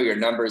you know your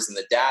numbers and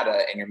the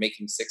data, and you're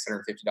making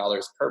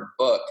 $650 per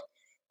book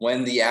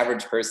when the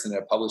average person in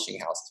a publishing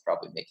house is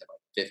probably making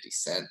like 50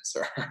 cents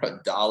or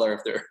 $1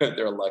 if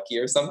they're lucky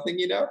or something,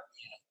 you know?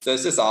 So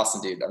it's just awesome,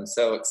 dude. I'm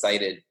so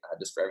excited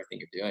just for everything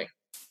you're doing.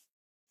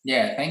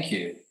 Yeah, thank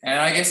you. And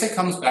I guess it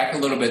comes back a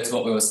little bit to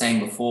what we were saying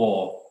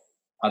before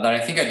that I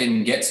think I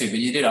didn't get to, but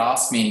you did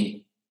ask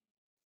me,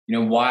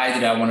 why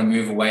did I want to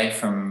move away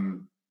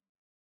from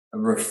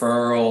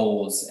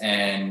referrals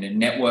and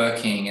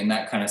networking and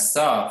that kind of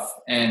stuff?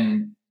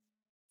 And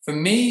for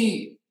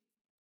me,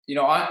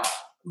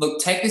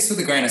 take this with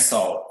a grain of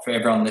salt for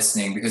everyone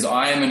listening, because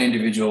I am an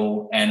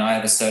individual and I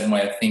have a certain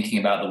way of thinking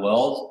about the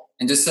world.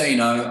 And just so you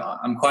know,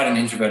 I'm quite an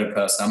introverted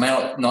person. I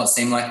may not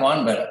seem like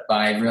one, but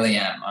I really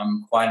am.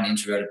 I'm quite an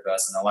introverted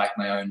person. I like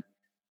my own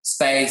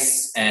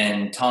space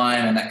and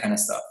time and that kind of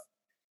stuff.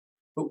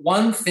 But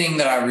one thing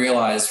that I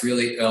realized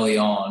really early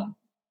on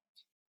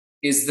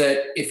is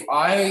that if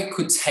I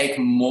could take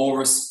more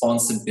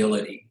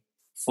responsibility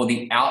for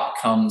the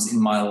outcomes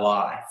in my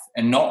life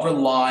and not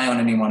rely on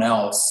anyone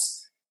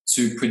else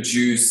to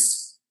produce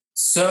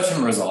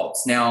certain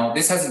results. Now,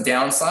 this has a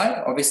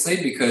downside,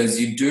 obviously,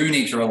 because you do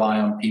need to rely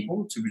on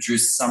people to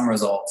produce some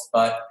results.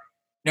 But,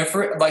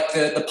 for like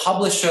the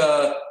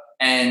publisher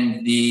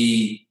and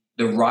the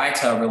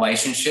writer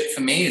relationship for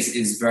me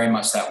is very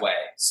much that way.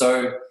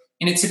 So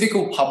in a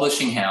typical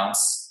publishing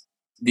house,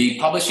 the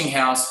publishing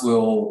house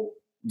will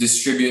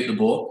distribute the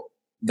book.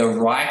 The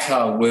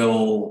writer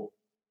will,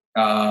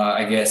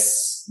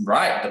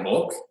 write the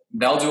book.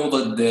 They'll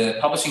do the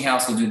publishing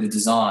house will do the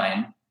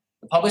design.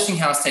 The publishing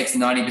house takes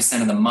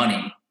 90% of the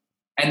money,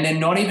 and they're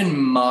not even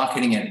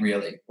marketing it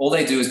really. All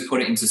they do is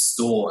put it into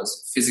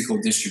stores, physical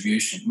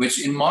distribution,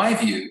 which in my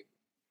view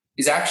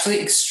is actually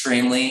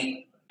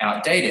extremely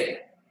outdated.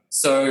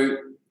 So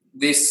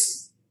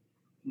this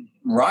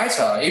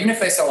writer, even if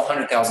they sell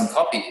 100,000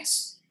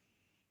 copies,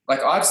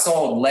 like I've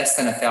sold less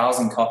than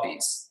 1,000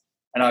 copies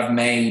and I've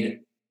made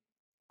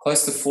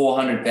close to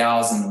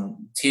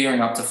 400,000,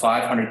 teetering up to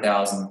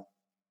 500,000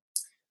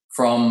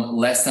 from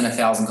less than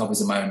 1,000 copies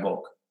of my own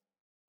book.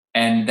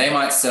 And they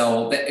might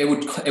sell, it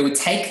would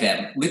take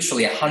them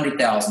literally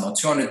 100,000 or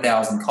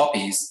 200,000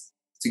 copies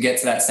to get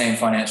to that same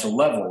financial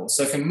level.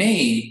 So for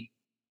me,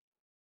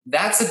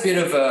 that's a bit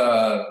of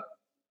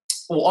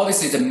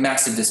obviously it's a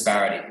massive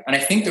disparity. And I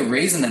think the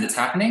reason that it's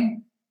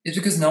happening is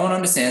because no one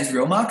understands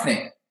real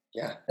marketing.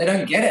 Yeah. They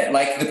don't get it.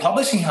 Like the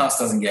publishing house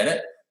doesn't get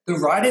it. The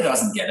writer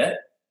doesn't get it.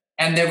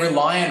 And they're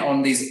reliant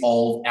on these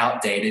old,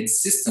 outdated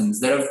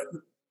systems that are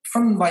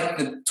from like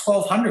the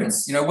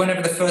 1200s,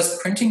 whenever the first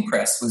printing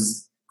press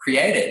was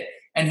created,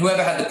 and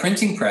whoever had the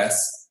printing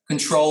press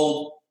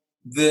controlled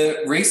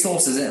the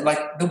resources.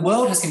 Like the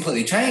world has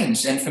completely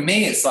changed. And for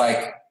me, it's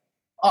like,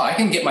 I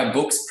can get my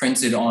books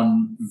printed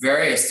on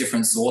various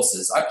different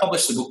sources. I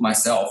published the book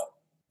myself.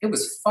 It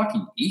was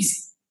fucking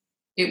easy.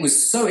 It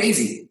was so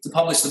easy to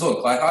publish the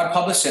book. Like I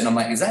published it and I'm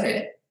like, is that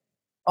it?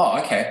 Oh,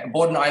 okay. I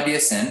bought an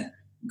IBSN,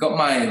 got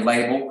my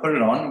label, put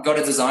it on, got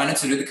a designer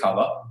to do the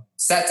cover,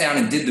 sat down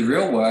and did the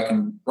real work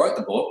and wrote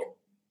the book.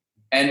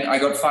 And I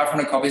got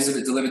 500 copies of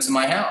it delivered to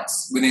my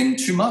house within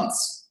 2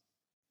 months.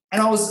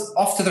 And I was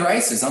off to the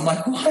races. I'm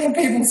like, why are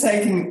people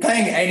paying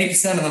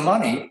 80% of the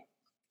money?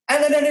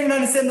 And they don't even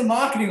understand the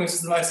marketing, which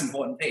is the most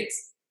important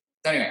piece.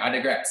 So anyway, I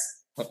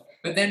digress.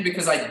 But then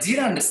because I did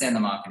understand the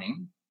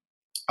marketing,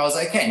 I was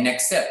like, okay,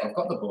 next step. I've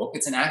got the book.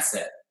 It's an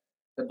asset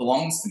that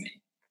belongs to me.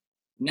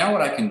 Now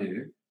what I can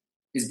do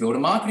is build a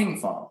marketing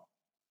funnel.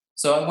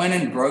 So I went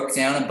and broke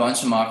down a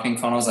bunch of marketing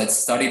funnels. I'd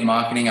studied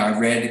marketing. I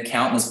read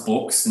countless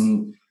books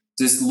and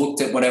just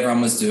looked at what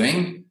everyone was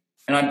doing,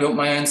 and I built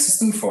my own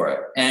system for it.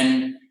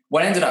 And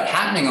what ended up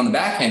happening on the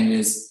back end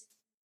is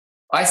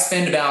I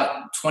spend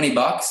about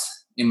 $20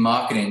 in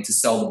marketing to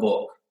sell the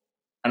book,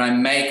 and I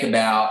make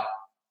about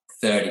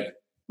 30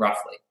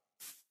 roughly.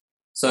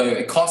 So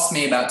it cost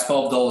me about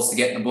 $12 to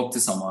get the book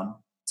to someone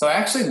So I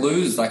actually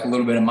lose like a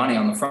little bit of money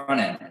on the front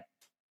end.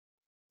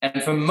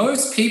 And for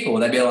most people,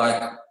 they'd be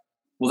like,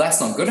 well, that's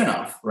not good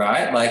enough,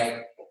 right?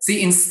 Like,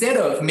 see, instead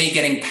of me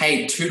getting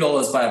paid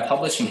 $2 by a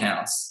publishing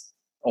house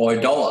or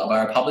 $1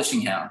 by a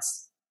publishing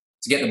house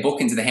to get the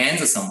book into the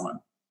hands of someone,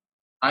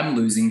 I'm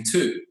losing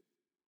 $2.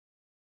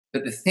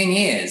 But the thing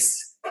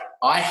is,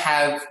 I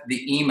have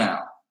the email,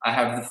 I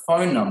have the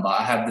phone number,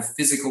 I have the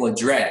physical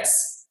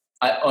address.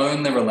 I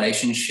own the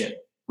relationship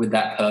with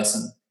that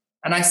person.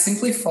 And I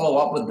simply follow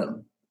up with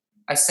them.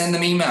 I send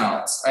them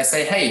emails. I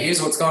say, hey,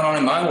 here's what's going on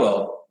in my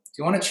world. Do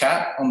you want to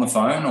chat on the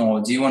phone, or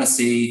do you want to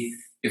see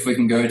if we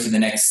can go to the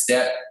next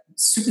step?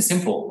 It's super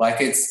simple. Like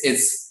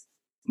it's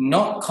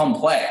not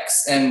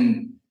complex.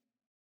 And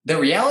the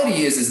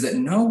reality is that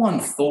no one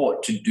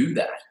thought to do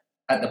that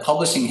at the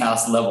publishing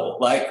house level.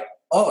 Like,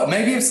 oh,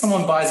 maybe if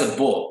someone buys a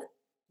book,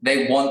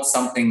 they want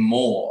something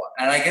more.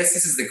 And I guess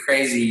this is the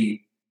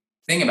crazy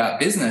thing about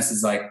business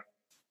is like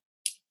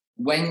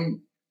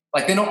when,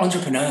 like they're not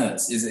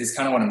entrepreneurs is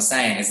kind of what I'm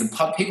saying, is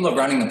the people who are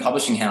running the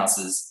publishing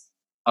houses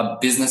are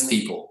business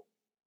people,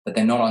 but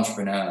they're not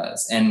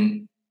entrepreneurs.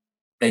 And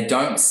they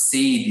don't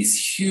see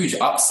this huge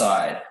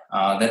upside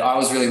that I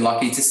was really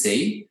lucky to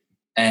see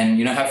and,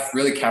 you know, have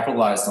really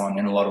capitalized on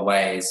in a lot of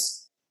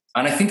ways.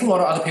 And I think a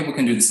lot of other people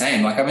can do the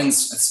same. Like I've been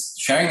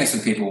sharing this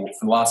with people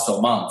for the last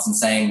 12 months and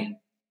saying,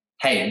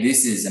 hey,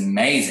 this is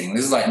amazing.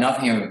 This is like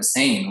nothing I've ever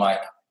seen.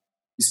 Like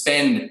you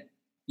spend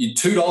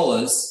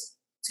 $2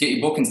 to get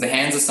your book into the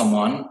hands of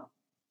someone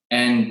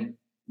and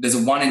there's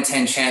a 1 in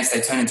 10 chance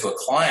they turn into a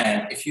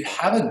client. If you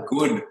have a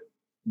good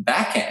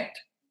back end,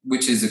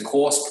 which is a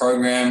course,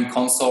 program,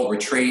 consult,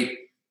 retreat,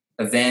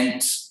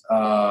 event,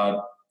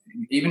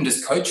 even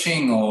just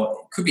coaching, or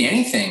it could be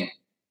anything,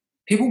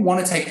 people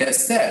want to take that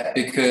step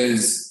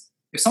because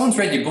if someone's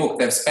read your book,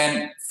 they've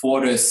spent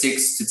 4 to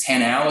 6 to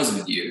 10 hours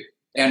with you.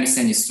 They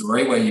understand your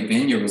story, where you've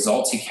been, your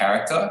results, your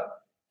character,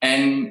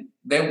 and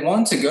they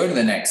want to go to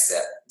the next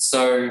step.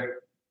 So,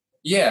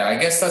 yeah, I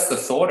guess that's the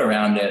thought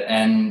around it.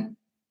 And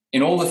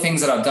in all the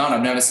things that I've done,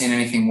 I've never seen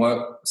anything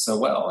work so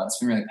well. It's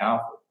been really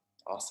powerful.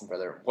 Awesome,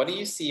 brother. What do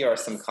you see are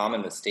some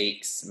common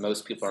mistakes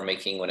most people are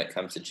making when it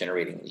comes to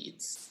generating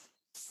leads?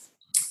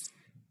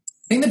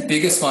 I think the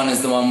biggest one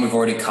is the one we've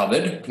already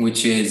covered,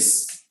 which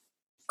is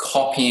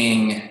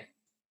copying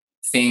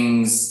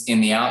things in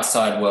the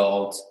outside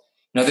world.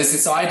 You know, there's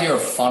this idea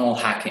of funnel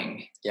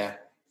hacking. Yeah.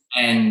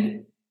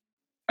 And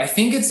I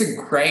think it's a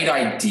great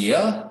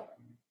idea,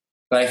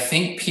 but I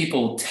think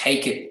people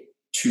take it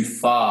too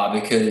far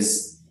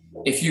because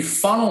if you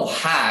funnel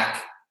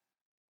hack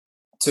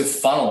to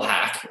funnel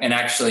hack and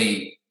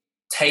actually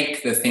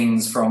take the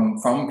things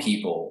from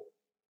people,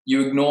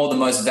 you ignore the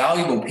most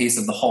valuable piece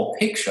of the whole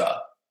picture,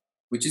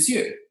 which is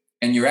you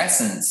and your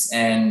essence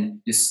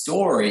and your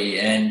story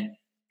and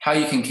how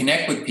you can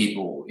connect with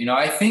people. You know,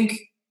 I think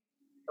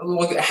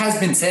it has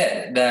been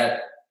said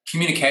that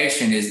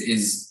communication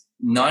is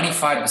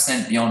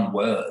 95% beyond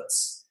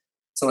words.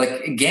 So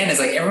like, again, it's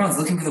like everyone's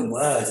looking for the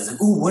words. It's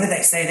like, ooh, what did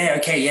they say there?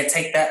 Okay, yeah,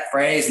 take that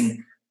phrase and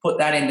put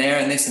that in there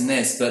and this and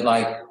this. But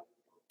like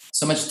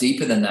so much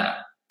deeper than that.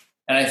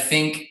 And I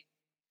think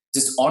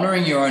just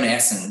honoring your own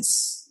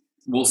essence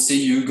will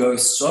see you go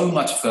so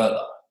much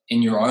further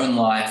in your own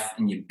life,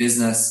 in your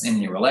business,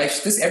 in your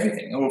relationship, just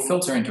everything. It will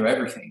filter into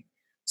everything.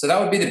 So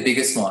that would be the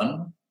biggest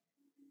one.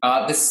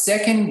 The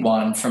second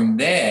one from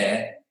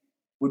there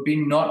would be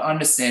not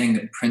understanding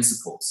the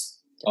principles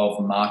of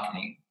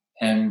marketing.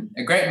 And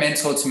a great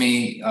mentor to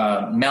me,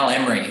 Mel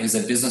Emery, who's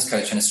a business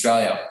coach in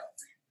Australia,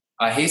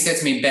 he said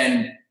to me,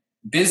 Ben,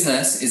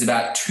 business is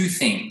about 2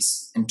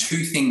 things and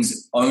 2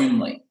 things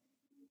only: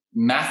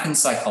 math and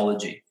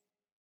psychology.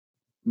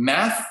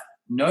 Math,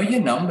 know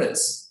your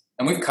numbers.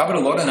 And we've covered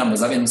a lot of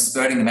numbers. I've been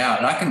spurting them out,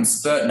 and I can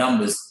spurt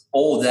numbers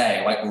all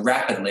day, like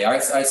rapidly. I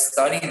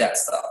study that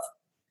stuff.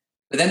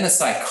 But then the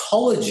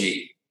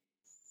psychology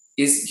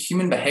is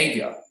human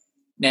behavior.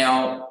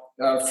 Now,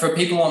 for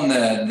people on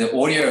the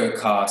audio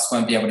cast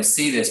won't be able to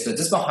see this, but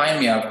just behind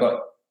me, I've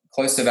got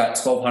close to about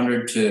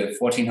 1,200 to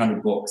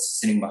 1,400 books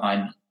sitting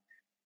behind me.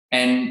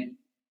 And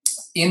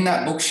in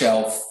that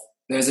bookshelf,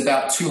 there's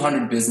about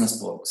 200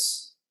 business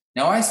books.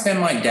 Now, I spend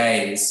my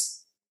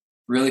days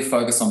really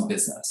focused on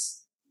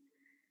business,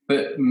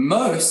 but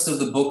most of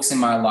the books in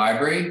my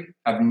library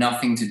have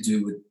nothing to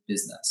do with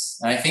business.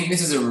 And I think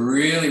this is a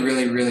really,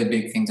 really, really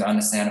big thing to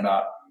understand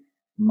about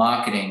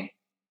marketing,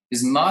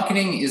 is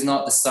marketing is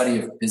not the study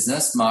of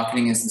business.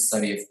 Marketing is the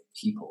study of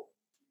people.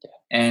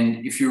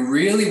 And if you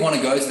really want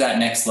to go to that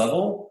next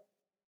level,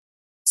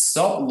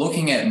 stop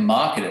looking at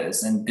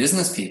marketers and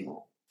business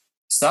people.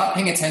 Start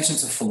paying attention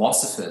to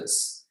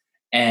philosophers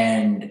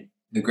and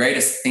the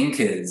greatest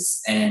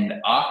thinkers and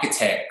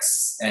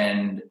architects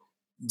and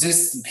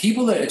just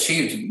people that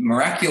achieved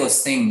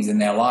miraculous things in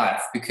their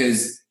life,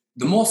 because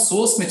the more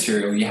source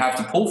material you have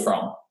to pull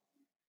from,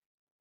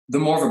 the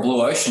more of a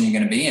blue ocean you're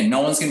going to be in.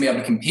 No one's going to be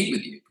able to compete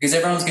with you because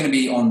everyone's going to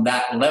be on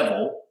that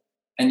level,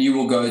 and you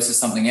will go to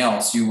something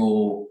else. You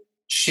will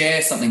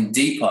share something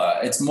deeper.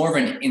 It's more of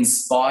an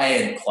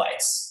inspired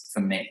place for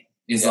me.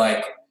 It's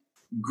like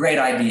great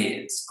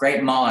ideas,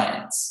 great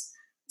minds.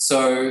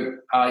 So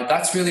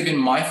that's really been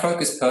my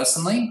focus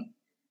personally,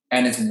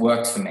 and it's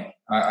worked for me.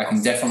 I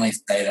can definitely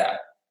say that.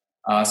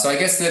 So I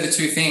guess they're the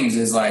two things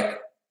is like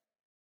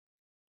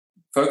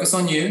focus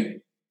on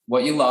you,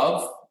 what you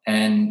love,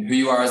 and who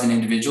you are as an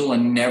individual,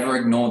 and never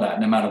ignore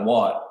that no matter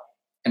what.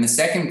 And the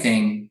second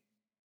thing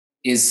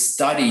is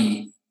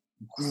study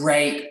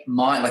great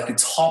mind, like the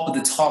top of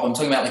the top. I'm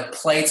talking about like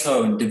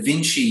Plato and Da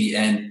Vinci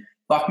and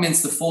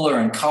Buckminster Fuller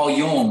and Carl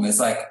Jung. It's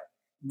like,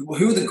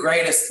 who are the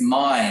greatest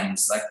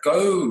minds? Like,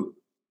 go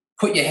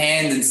put your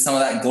hand into some of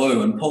that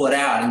glue and pull it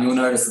out, and you'll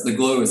notice that the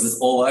glue is just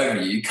all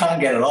over you. You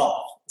can't get it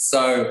off.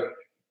 So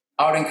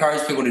I would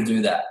encourage people to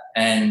do that.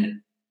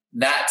 And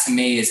that to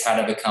me is how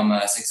to become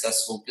a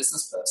successful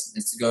business person,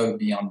 is to go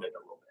beyond it a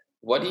little bit.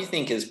 What do you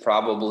think is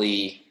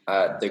probably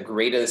the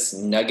greatest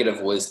nugget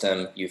of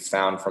wisdom you've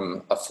found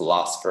from a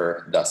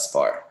philosopher thus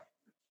far?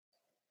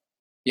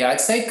 Yeah, I'd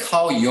say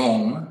Carl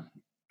Jung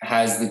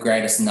has the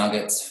greatest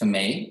nuggets for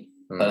me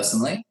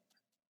personally,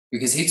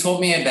 because he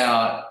taught me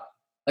about,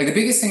 like, the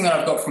biggest thing that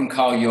I've got from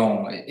Carl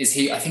Jung is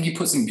I think he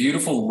put some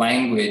beautiful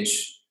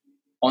language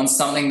on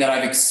something that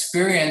I've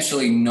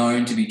experientially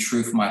known to be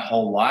true for my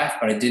whole life,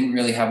 but I didn't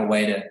really have a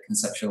way to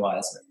conceptualize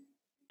it.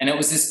 And it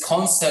was this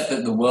concept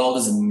that the world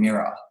is a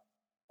mirror,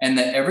 and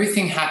that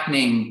everything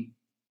happening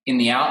in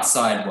the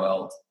outside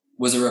world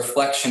was a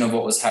reflection of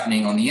what was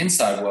happening on the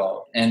inside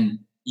world. And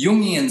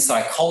Jungian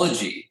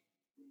psychology,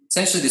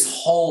 essentially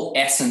this whole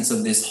essence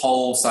of this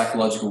whole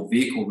psychological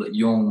vehicle that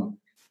Jung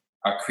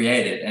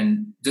created.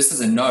 And just as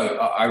a note,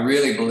 I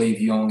really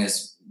believe Jung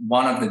is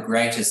one of the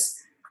greatest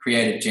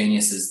creative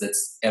geniuses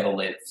that's ever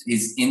lived.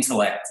 His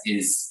intellect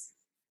is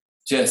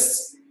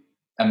just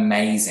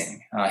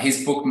amazing.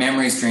 His book,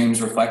 Memories,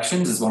 Dreams,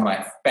 Reflections, is one of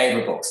my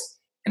favorite books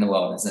in the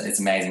world. It's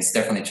amazing. So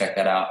definitely check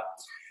that out.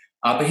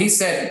 But he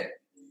said,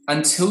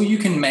 until you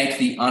can make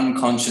the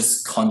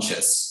unconscious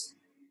conscious,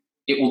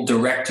 it will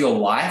direct your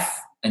life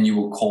and you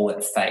will call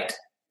it fate.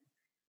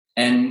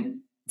 And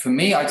for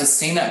me, I've just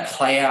seen that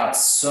play out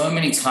so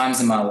many times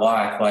in my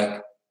life.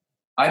 Like,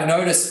 I've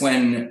noticed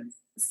when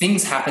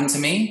things happen to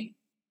me,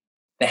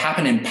 they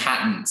happen in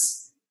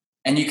patterns.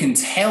 And you can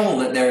tell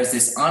that there is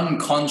this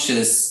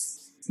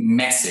unconscious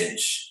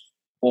message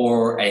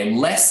or a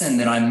lesson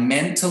that I'm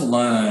meant to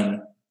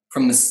learn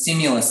from the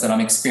stimulus that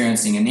I'm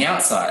experiencing in the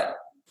outside.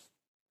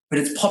 But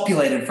it's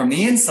populated from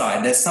the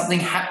inside. There's something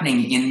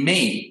happening in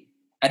me.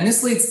 And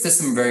this leads to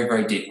some very,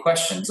 very deep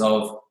questions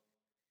of,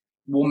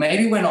 well,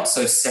 maybe we're not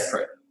so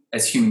separate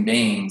as human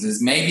beings,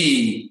 as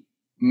maybe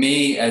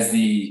me as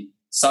the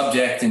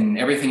subject and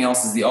everything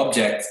else as the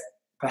object.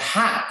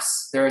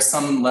 Perhaps there is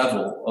some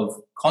level of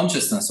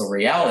consciousness or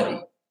reality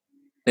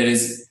that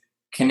is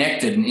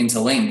connected and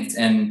interlinked.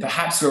 And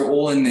perhaps we're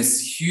all in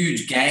this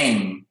huge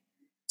game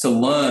to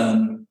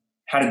learn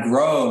how to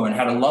grow and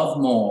how to love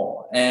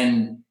more.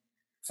 And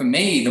for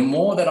me, the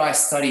more that I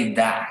study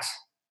that,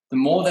 the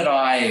more that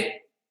I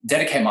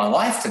dedicate my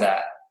life to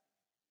that,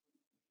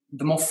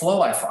 the more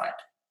flow I find.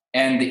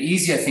 And the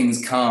easier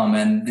things come,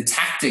 and the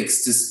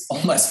tactics just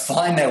almost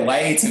find their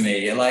way to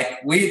me.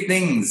 Like, weird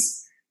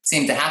things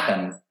seem to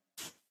happen.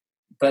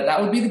 But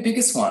that would be the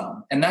biggest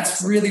one. And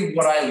that's really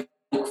what I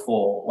look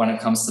for when it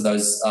comes to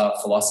those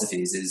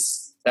philosophies,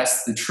 is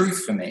that's the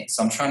truth for me.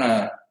 So I'm trying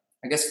to,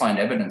 I guess, find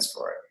evidence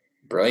for it.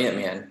 Brilliant,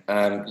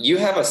 man. You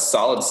have a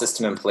solid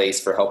system in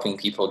place for helping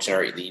people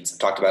generate leads. I've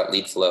talked about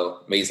Lead Flow,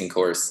 amazing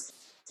course.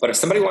 But if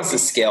somebody wants to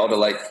scale to,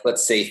 like,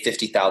 let's say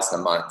 50,000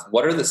 a month,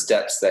 what are the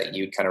steps that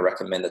you kind of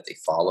recommend that they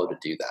follow to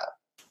do that?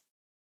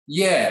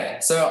 Yeah.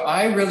 So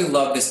I really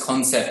love this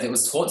concept. It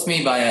was taught to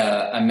me by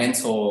a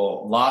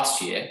mentor last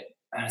year,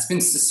 and it's been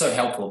just so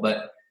helpful.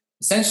 But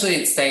essentially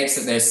it states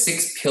that there's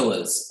 6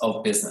 pillars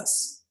of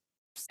business.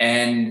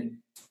 And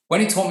when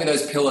he taught me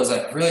those pillars,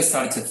 I really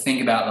started to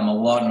think about them a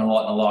lot and a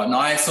lot and a lot. And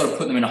I sort of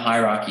put them in a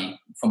hierarchy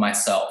for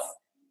myself.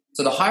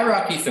 So the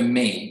hierarchy for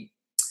me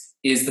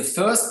is the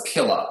first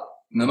pillar,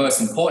 and the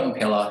most important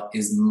pillar,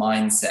 is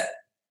mindset.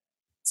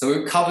 So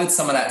we've covered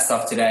some of that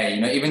stuff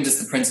today, even just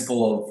the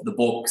principle of the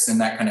books and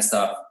that kind of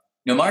stuff.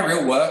 My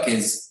real work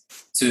is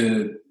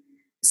to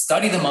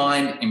study the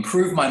mind,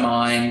 improve my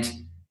mind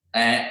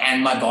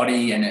and my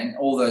body and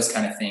all those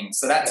kind of things.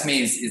 So that to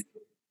me is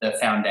the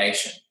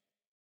foundation.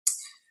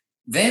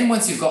 Then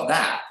once you've got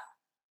that,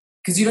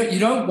 because you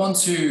don't want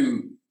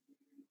to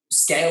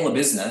scale a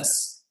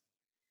business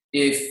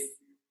if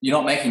you're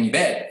not making your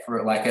bed, for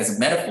it, like, as a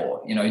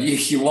metaphor.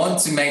 You want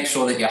to make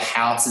sure that your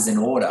house is in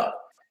order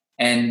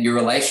and your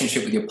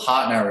relationship with your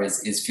partner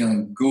is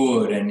feeling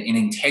good and in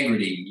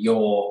integrity.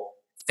 Your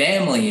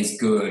family is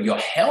good. Your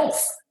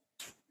health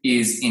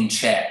is in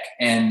check,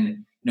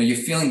 and you're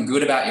feeling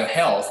good about your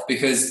health,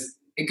 because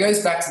it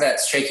goes back to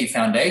that shaky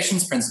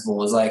foundations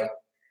principle. Is like,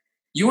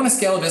 you want to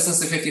scale a business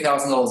to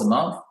 $50,000 a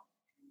month,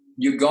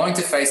 you're going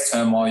to face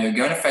turmoil, you're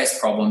going to face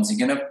problems,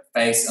 you're going to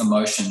face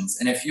emotions.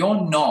 And if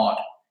you're not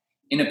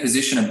in a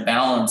position of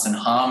balance and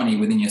harmony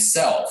within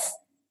yourself,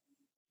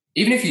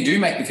 even if you do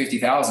make the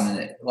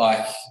 50,000,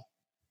 like,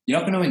 you're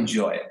not going to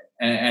enjoy it.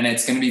 and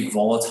it's going to be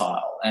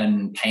volatile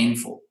and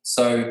painful.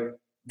 So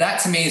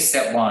that to me is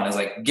step one, is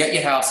like, get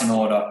your house in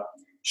order,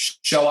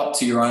 show up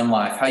to your own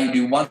life. How you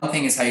do one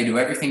thing is how you do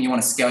everything. You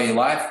want to scale your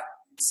life,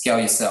 scale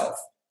yourself.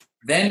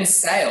 Then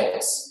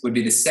sales would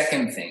be the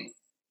second thing.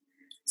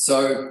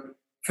 So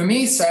for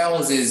me,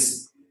 sales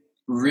is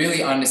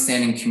really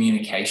understanding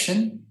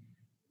communication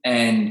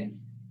and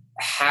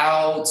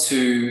how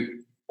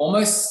to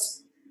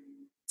almost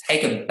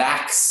take a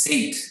back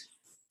seat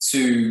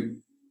to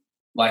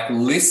like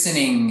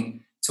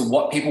listening to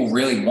what people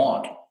really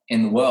want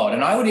in the world.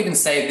 And I would even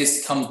say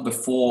this comes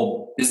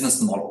before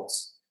business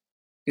models,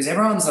 because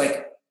everyone's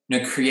like,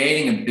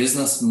 creating a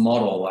business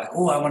model, like,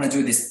 oh, I want to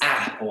do this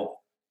app, or,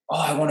 oh,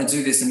 I want to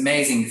do this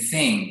amazing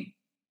thing.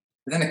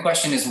 But then the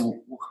question is, well,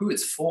 who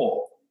it's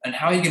for, and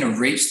how are you going to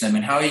reach them,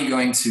 and how are you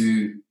going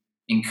to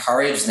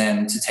encourage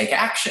them to take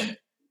action?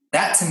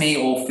 That to me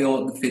all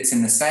fits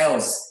in the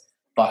sales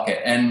bucket.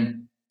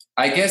 And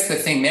I guess the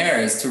thing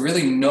there is to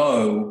really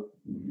know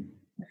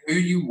who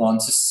you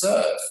want to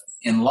serve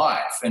in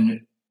life.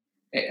 And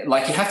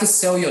like, you have to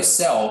sell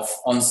yourself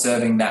on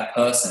serving that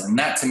person. And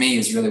that to me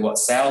is really what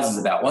sales is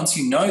about. Once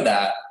you know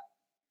that,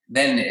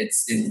 then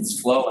it's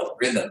flow and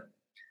rhythm.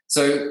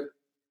 So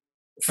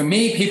for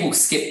me, people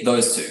skip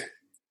those two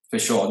for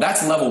sure.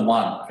 That's level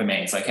one for me.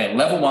 It's like, okay,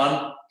 level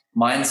one,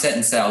 mindset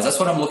and sales. That's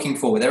what I'm looking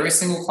for with every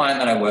single client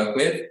that I work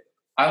with.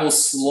 I will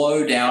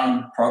slow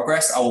down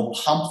progress. I will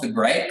pump the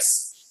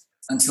brakes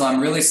until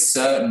I'm really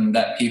certain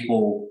that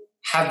people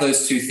have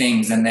those two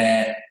things and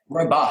they're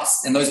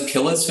robust. And those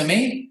pillars for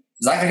me,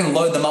 it's like I can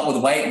load them up with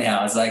weight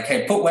now. It's like,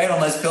 okay, put weight on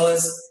those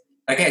pillars.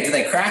 Okay, do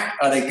they crack?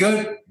 Are they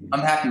good?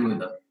 I'm happy with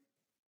them.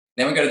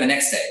 Then we go to the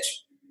next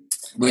stage.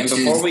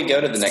 Before we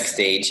go to the next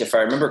stage, if I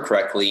remember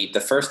correctly,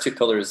 the first two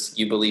pillars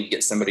you believe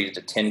get somebody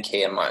to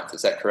 10K a month.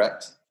 Is that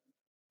correct?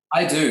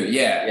 I do,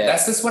 yeah.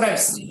 That's just what I've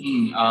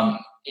seen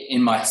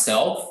in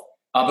myself,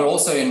 but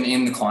also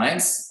in the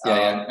clients.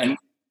 And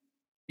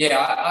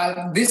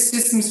this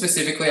system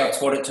specifically, I've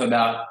taught it to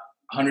about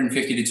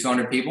 150 to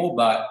 200 people.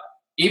 But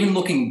even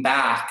looking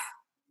back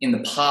in the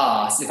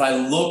past, if I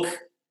look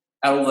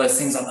at all those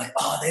things, I'm like,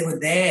 oh, they were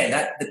there.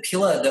 That the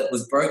pillar that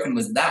was broken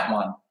was that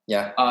one.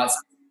 Yeah.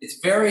 It's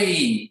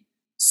very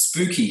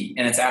spooky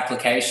in its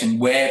application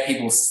where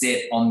people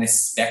sit on this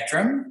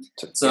spectrum.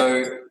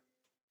 So,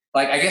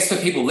 like, I guess for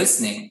people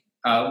listening,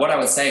 what I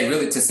would say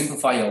really to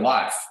simplify your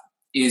life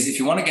is, if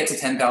you want to get to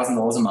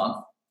 $10,000 a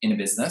month in a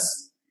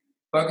business,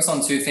 focus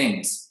on two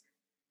things: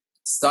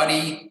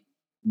 study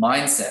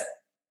mindset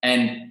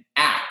and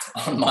act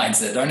on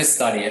mindset. Don't just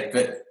study it,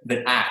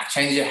 but act.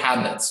 Change your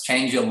habits,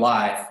 change your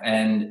life,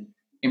 and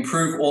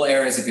improve all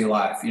areas of your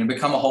life.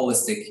 Become a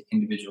holistic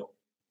individual.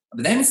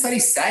 But then study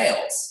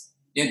sales.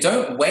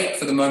 Don't wait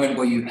for the moment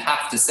where you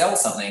have to sell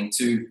something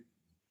to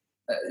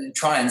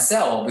try and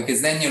sell,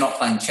 because then you're not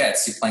playing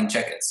chess, you're playing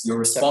checkers. You're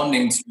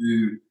responding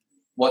to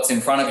what's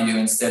in front of you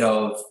instead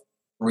of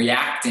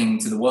reacting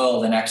to the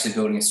world and actually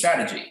building a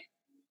strategy.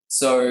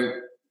 So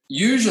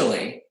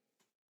usually,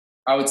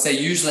 and I would say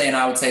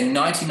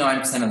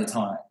 99% of the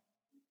time,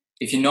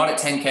 if you're not at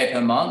 10K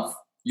per month,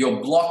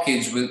 your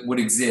blockage would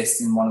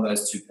exist in one of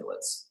those two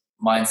pillars,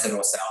 mindset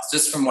or sales,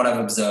 just from what I've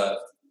observed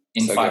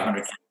in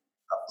 500K.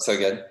 So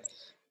good.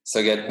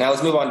 So good. Now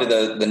let's move on to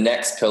the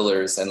next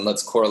pillars, and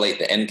let's correlate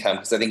the income,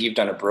 because I think you've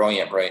done a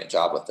brilliant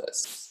job with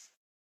this.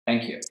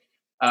 Thank you.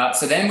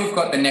 So then we've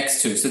got the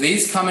next two. So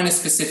these come in a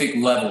specific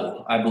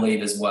level, I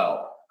believe, as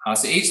well.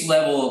 So each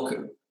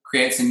level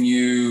creates a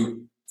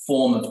new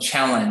form of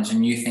challenge and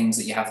new things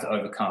that you have to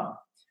overcome.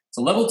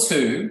 So level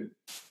 2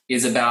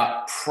 is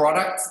about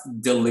product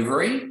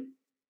delivery,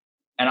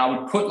 and I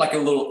would put like a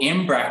little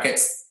in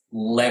brackets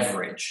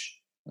leverage.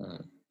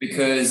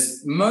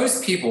 Because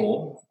most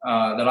people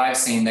that I've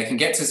seen, they can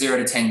get to 0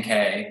 to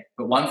 10K,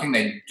 but one thing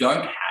they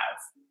don't have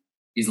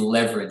is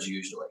leverage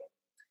usually.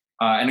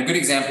 And a good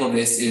example of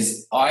this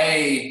is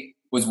I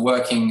was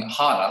working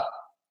harder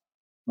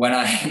when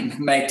I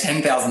make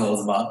 $10,000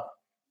 a month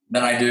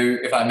than I do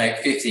if I make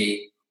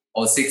 50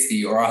 or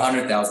 60 or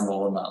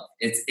 $100,000 a month.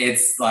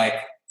 It's like,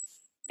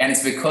 and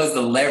it's because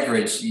the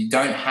leverage, you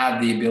don't have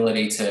the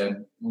ability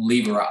to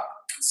lever up.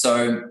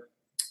 So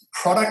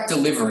product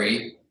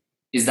delivery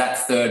is that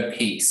third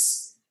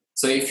piece.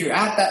 So if you're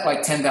at that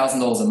like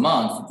 $10,000 a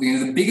month,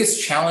 the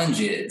biggest challenge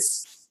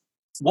is,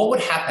 what would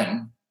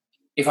happen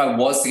if I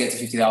was to get to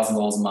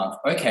 $50,000 a month?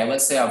 Okay,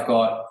 let's say I've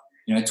got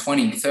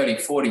 20, 30,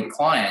 40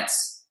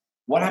 clients.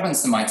 What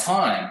happens to my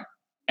time?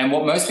 And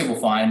what most people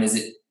find is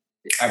it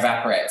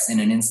evaporates in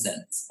an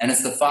instant. And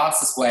it's the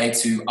fastest way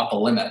to up a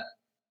limit,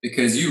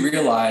 because you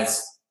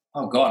realize,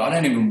 oh God, I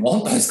don't even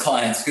want those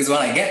clients, because when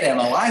I get there,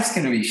 my life's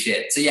going to be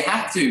shit. So you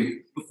have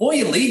to, before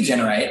you lead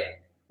generate,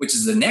 which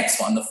is the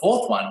next one, the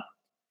fourth one,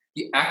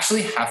 you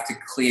actually have to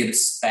clear the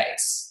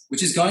space,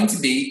 which is going to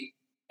be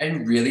a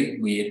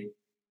really weird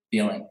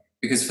feeling.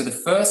 Because for the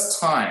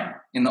first time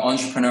in the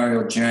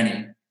entrepreneurial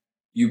journey,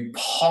 you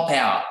pop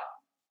out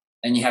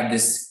and you have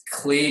this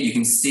clear, you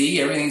can see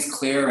everything's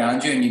clear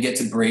around you, and you get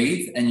to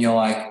breathe, and you're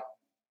like,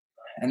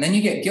 and then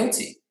you get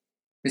guilty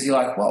because you're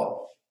like,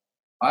 whoa,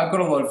 I've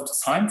got a lot of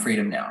time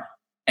freedom now.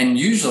 And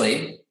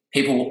usually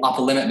people will up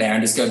a limit there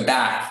and just go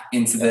back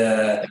into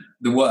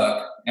the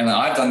work. And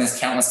I've done this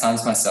countless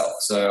times myself.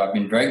 So I've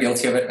been very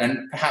guilty of it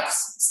and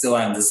perhaps still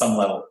am to some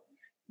level.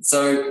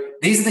 So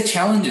these are the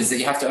challenges that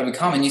you have to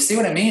overcome. And you see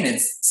what I mean?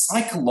 It's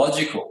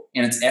psychological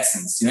in its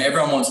essence.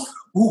 Everyone wants,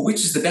 which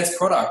is the best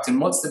product and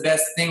what's the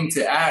best thing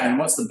to add and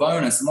what's the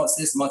bonus and what's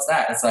this and what's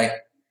that. It's like,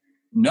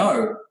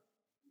 no,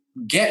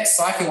 get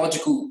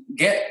psychological,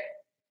 get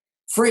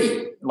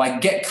free,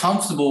 like get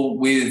comfortable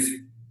with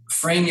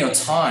freeing your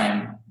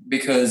time,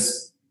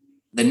 because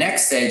the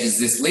next stage is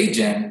this lead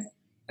gen,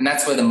 and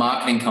that's where the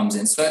marketing comes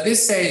in. So at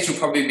this stage, you'll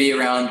probably be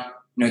around,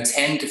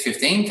 $10,000 to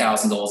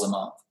 $15,000 a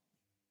month.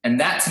 And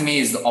that to me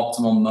is the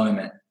optimal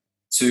moment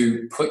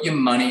to put your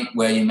money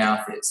where your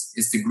mouth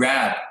is to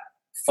grab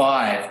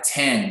 5,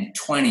 10,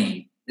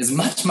 20, as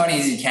much money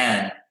as you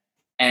can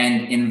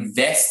and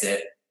invest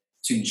it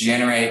to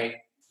generate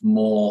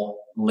more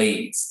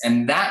leads.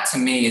 And that to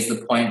me is the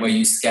point where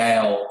you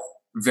scale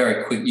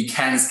very quick. You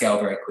can scale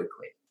very quickly.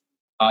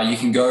 You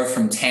can go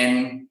from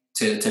 10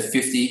 to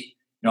 50.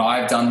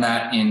 I've done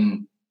that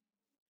in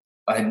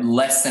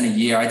less than a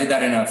year. I did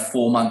that in a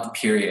 4-month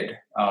period.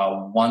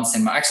 Twice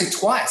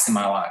in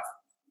my life.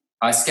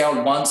 I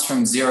scaled once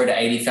from $0 to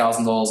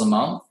 $80,000 a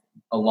month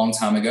a long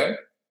time ago.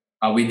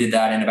 We did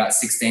that in about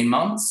 16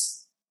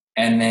 months.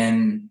 And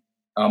then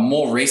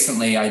more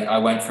recently,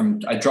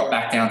 I dropped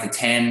back down to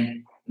 10,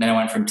 and then I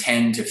went from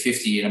 10 to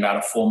 50 in about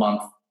a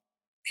 4-month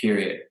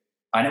period.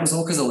 And it was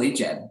all because of lead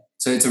gen.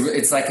 So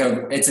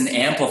it's an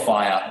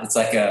amplifier. It's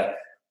like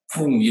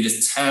boom, you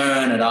just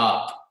turn it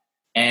up.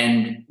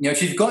 And,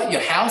 if you've got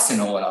your house in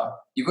order,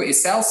 you've got your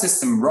sales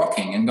system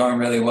rocking and going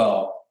really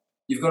well,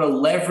 you've got a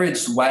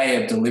leveraged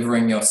way of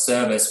delivering your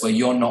service where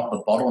you're not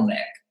the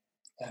bottleneck,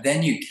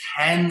 then you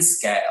can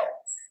scale,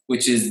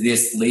 which is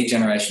this lead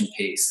generation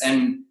piece.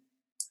 And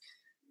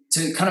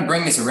to kind of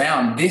bring this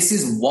around, this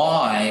is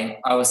why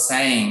I was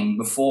saying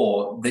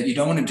before that you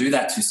don't want to do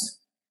that too soon.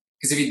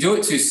 Because if you do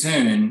it too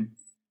soon,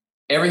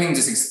 everything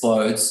just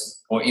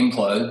explodes or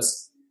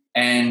implodes,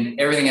 and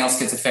everything else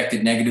gets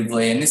affected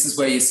negatively. And this is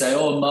where you say,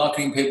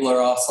 marketing people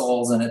are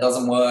assholes and it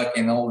doesn't work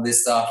and all of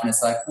this stuff. And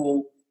it's like,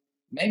 well,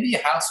 maybe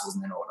your house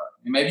wasn't in order.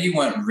 Maybe you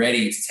weren't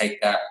ready to take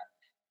that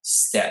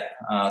step.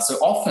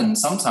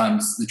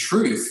 Sometimes the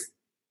truth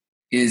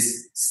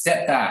is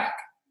step back,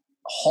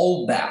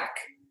 hold back,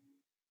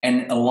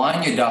 and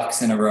align your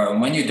ducks in a row.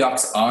 And when your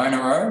ducks are in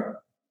a row,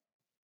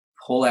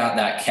 pull out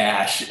that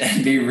cash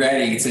and be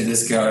ready to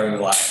just go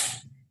like,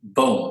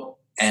 boom,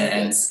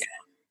 and scale.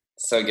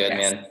 So good,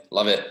 man.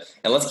 Love it.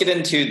 And let's get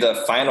into the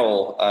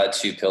final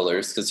 2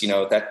 pillars, because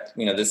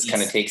this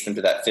kind of takes them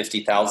to that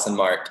 50,000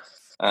 mark.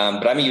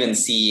 But I'm even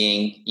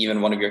seeing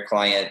one of your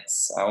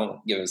clients, I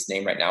won't give his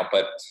name right now,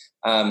 but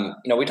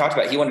we talked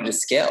about he wanted to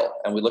scale,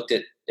 and we looked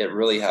at it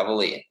really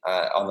heavily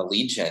on the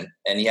lead gen,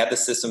 and he had the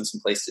systems in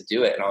place to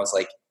do it. And I was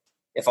like,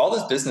 if all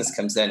this business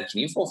comes in,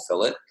 can you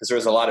fulfill it? Because there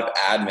was a lot of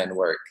admin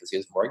work because he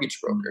was a mortgage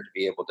broker to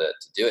be able to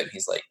do it. And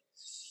he's like,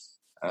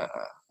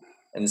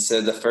 And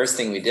so the first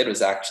thing we did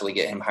was actually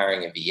get him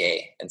hiring a VA.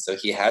 And so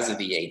he has a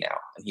VA now.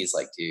 And he's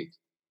like, dude,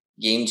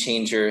 game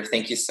changer.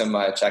 Thank you so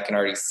much. I can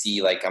already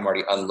see, I'm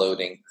already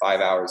unloading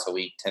 5 hours a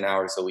week, 10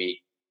 hours a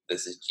week.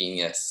 This is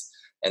genius.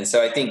 And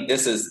so I think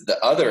this is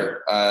the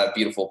other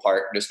beautiful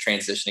part, just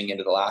transitioning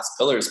into the last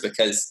pillars,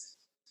 because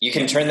you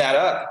can turn that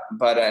up.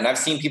 And I've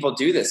seen people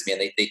do this, man.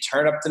 They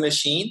turn up the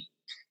machine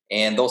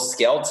and they'll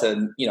scale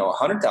to,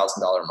 $100,000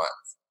 a month.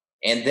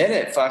 And then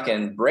it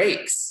fucking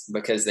breaks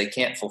because they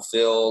can't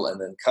fulfill,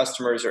 and then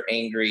customers are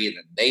angry, and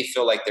then they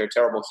feel like they're a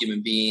terrible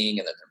human being,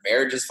 and then their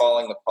marriage is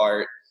falling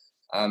apart.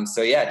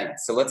 So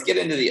let's get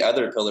into the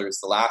other pillars,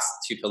 the last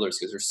 2 pillars,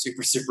 because they're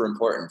super, super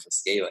important for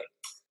scaling.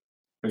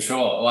 For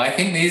sure. Well, I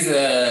think these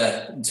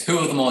are 2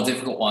 of the more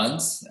difficult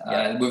ones.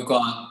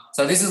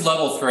 So this is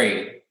level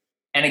 3.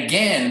 And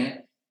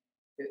again,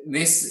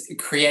 this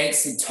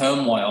creates a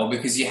turmoil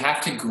because you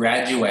have to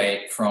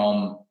graduate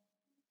from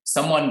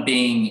someone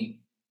being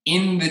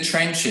in the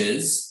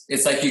trenches.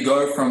 It's like you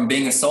go from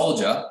being a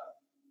soldier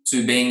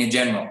to being a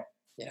general.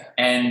 Yeah.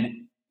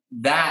 And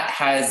that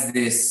has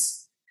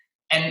this,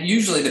 and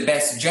usually the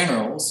best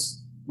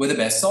generals were the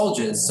best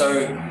soldiers.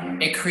 So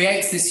it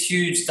creates this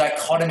huge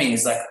dichotomy.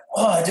 It's like,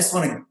 I just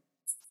want to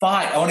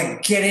fight. I want to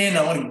get in.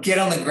 I want to get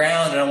on the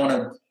ground, and I want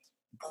to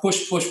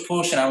push,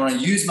 and I want to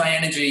use my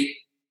energy.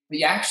 But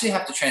you actually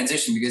have to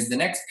transition, because the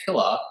next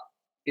pillar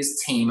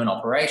is team and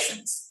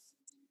operations.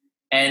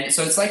 And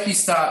so it's like you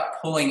start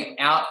pulling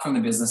out from the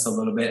business a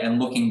little bit and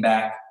looking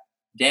back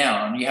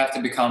down. You have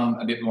to become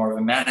a bit more of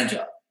a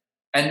manager.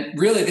 And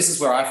really, this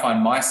is where I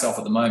find myself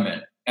at the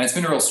moment. And it's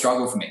been a real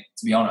struggle for me,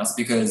 to be honest,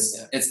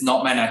 because it's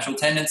not my natural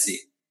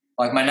tendency.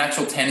 Like, my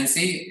natural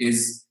tendency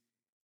is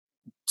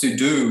to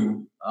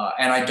do,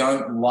 and I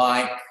don't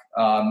like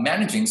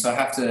managing. So I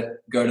have to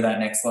go to that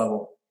next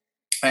level.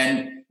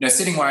 And,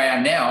 sitting where I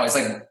am now, it's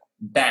like,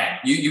 bang,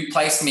 you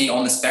place me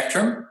on the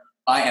spectrum,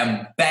 I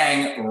am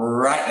bang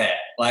right there.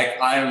 Like,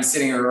 I'm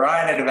sitting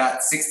right at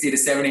about 60 to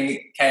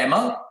 70K a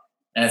month.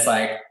 And it's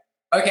like,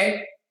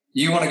 okay,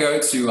 you want to go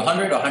to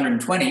 100 or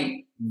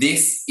 120,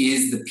 this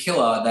is the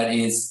pillar that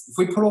is, if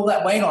we put all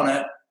that weight on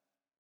it,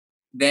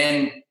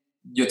 then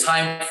your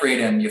time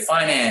freedom, your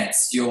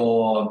finance,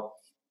 your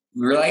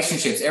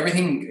relationships,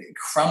 everything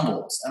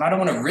crumbles. And I don't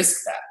want to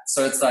risk that.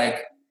 So it's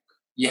like,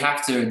 you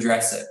have to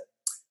address it.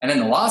 And then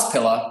the last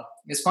pillar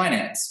is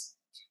finance.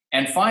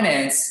 And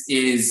finance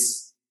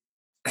is,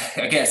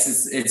 I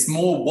guess, it's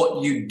more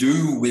what you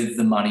do with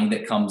the money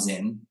that comes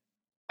in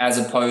as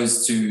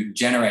opposed to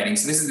generating.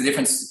 So this is the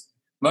difference.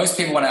 Most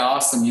people, when I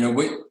ask them,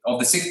 of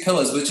the 6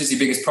 pillars, which is your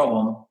biggest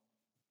problem?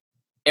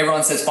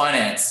 Everyone says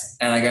finance.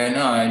 And I go,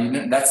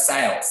 no, that's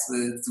sales.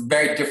 It's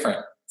very different.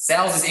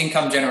 Sales is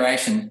income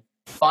generation.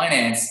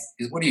 Finance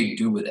is what do you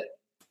do with it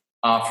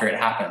after it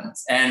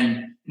happens?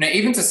 And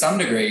even to some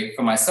degree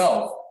for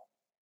myself,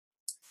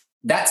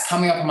 that's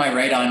coming up on my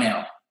radar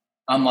now.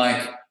 I'm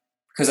like,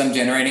 because I'm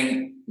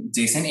generating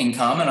decent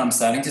income and I'm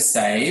starting to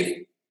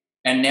save.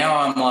 And now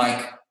I'm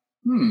like,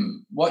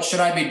 what should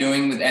I be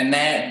doing with, and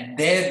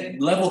they're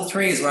level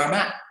 3 is where I'm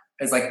at.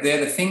 It's like, they're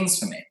the things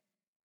for me.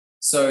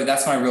 So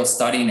that's my real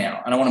study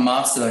now. And I want to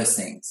master those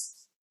things.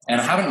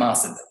 And I haven't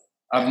mastered them.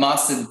 I've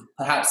mastered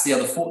perhaps the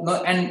other 4.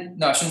 No,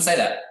 I shouldn't say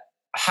that.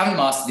 I haven't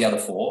mastered the other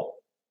 4,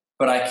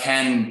 but I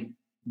can,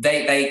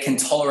 they can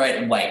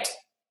tolerate weight.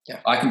 Yeah.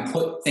 I can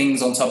put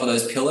things on top of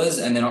those pillars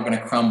and they're not going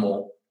to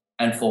crumble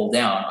and fall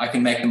down. I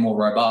can make them more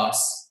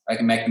robust. I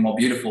can make them more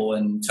beautiful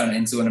and turn it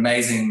into an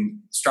amazing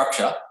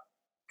structure.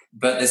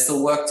 But there's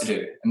still work to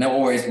do, and there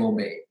always will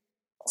be.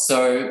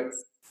 So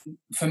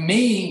for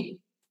me,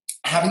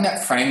 having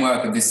that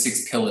framework of the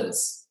 6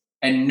 pillars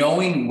and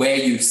knowing where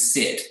you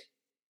sit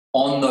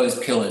on those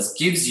pillars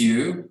gives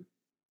you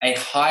a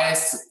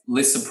highest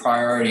list of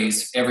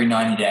priorities every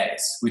 90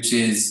 days, which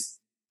is,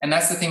 and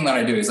that's the thing that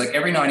I do, is like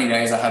every 90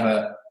 days I have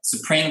a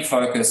supreme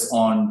focus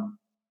on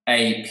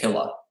a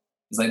pillar.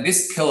 It's like,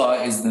 this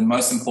pillar is the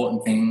most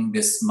important thing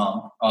this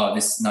month,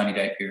 this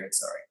 90-day period,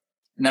 sorry.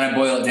 And then I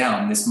boil it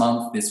down, this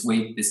month, this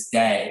week, this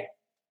day.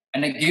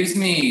 And it gives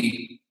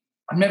me,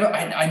 I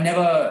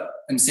never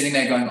am sitting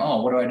there going,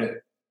 oh, what do I do?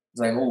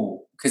 It's like,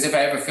 oh, because if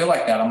I ever feel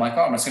like that, I'm like,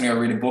 oh, I'm just going to go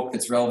read a book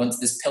that's relevant to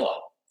this pillar.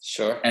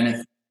 Sure. And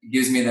it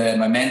gives me the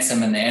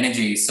momentum and the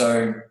energy.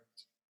 So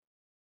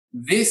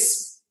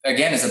this,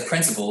 again, is a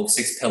principle of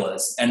 6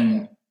 pillars.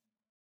 And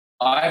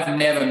I've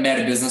never met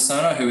a business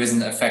owner who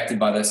isn't affected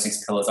by those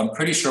 6 pillars. I'm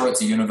pretty sure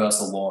it's a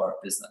universal law of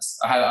business.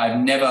 I've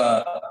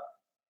never,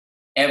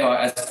 ever,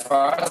 as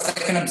far as I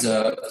can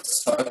observe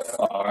so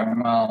far in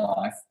my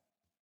life,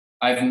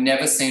 I've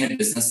never seen a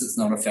business that's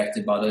not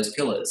affected by those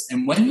pillars.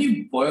 And when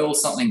you boil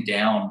something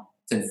down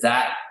to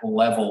that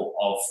level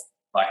of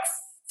like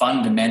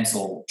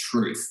fundamental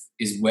truth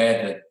is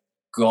where the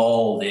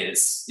gold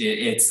is.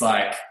 It's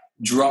like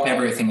drop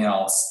everything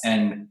else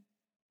and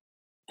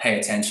pay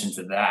attention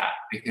to that,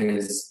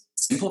 because it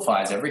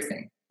simplifies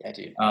everything. Yeah,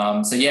 dude.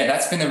 So yeah,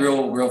 that's been the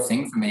real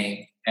thing for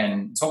me.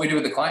 And it's what we do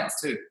with the clients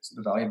too. It's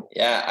super valuable.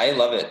 Yeah, I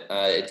love it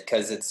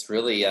because it's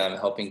really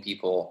helping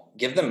people,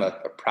 give them a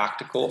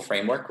practical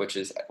framework, which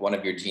is one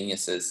of your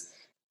geniuses.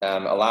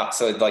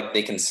 So like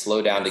they can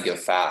slow down to go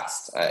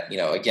fast.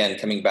 Again,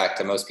 coming back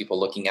to most people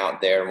looking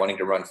out there, wanting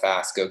to run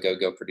fast, go,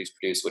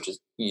 produce, which is,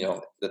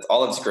 that's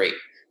all. It's great.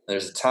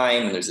 There's a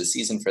time and there's a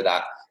season for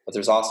that, but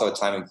there's also a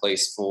time and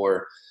place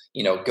for,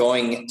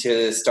 going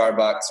to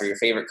Starbucks or your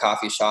favorite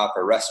coffee shop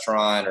or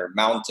restaurant or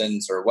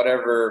mountains or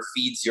whatever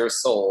feeds your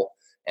soul,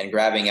 and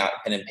grabbing out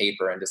pen and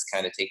paper and just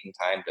kind of taking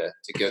time to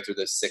go through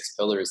those 6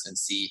 pillars and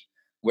see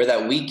where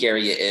that weak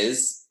area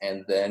is,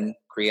 and then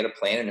create a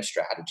plan and a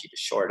strategy to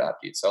shore it up,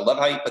 dude. So I love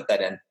how you put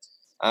that in.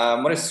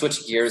 I'm going to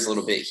switch gears a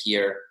little bit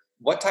here.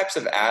 What types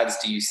of ads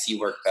do you see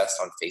work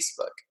best on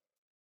Facebook?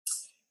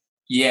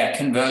 Yeah,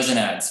 conversion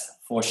ads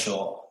for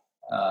sure.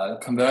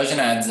 Conversion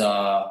ads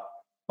are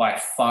by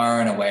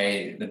far and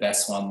away the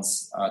best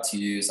ones to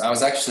use. I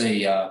was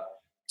actually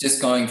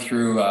just going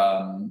through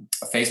a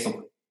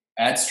Facebook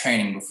ads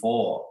training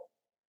before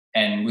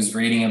and was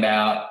reading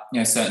about,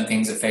 certain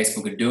things that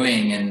Facebook are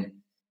doing. And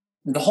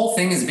the whole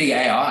thing is big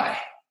AI.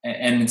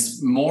 And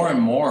it's more and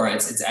more,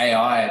 it's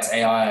AI, it's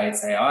AI,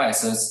 it's AI.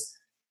 So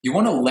you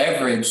want to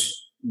leverage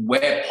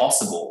where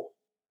possible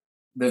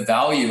the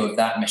value of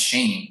that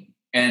machine.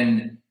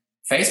 And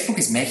Facebook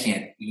is making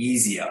it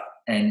easier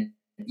and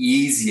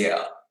easier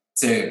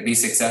to be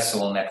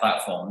successful on their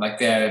platform.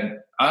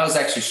 I was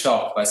actually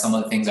shocked by some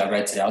of the things I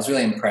read today. I was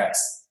really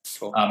impressed.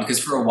 Cool. Because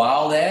for a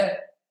while there,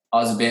 I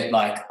was a bit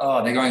like,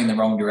 oh, they're going in the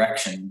wrong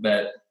direction.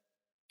 But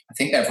I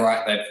think they've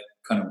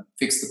kind of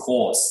fixed the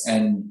course,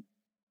 and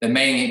they're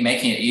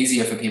making it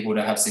easier for people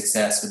to have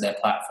success with their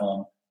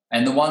platform.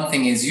 And the one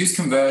thing is use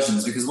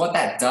conversions, because what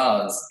that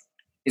does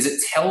is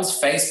it tells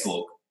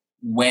Facebook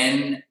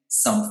when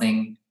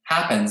something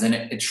happens, and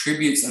it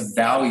attributes a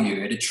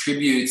value. It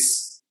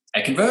attributes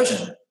a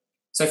conversion.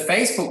 So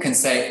Facebook can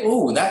say,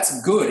 oh,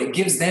 that's good. It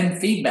gives them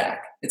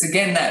feedback. It's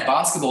again that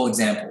basketball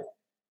example.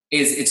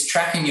 It's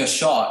tracking your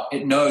shot.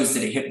 It knows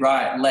that it hit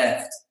right,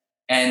 left,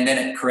 and then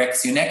it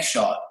corrects your next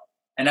shot.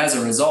 And as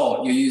a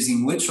result, you're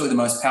using literally the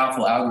most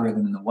powerful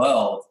algorithm in the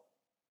world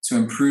to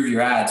improve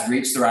your ads,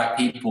 reach the right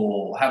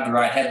people, have the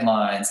right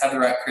headlines, have the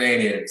right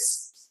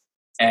creatives.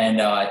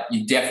 And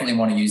you definitely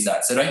want to use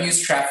that. So don't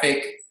use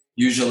traffic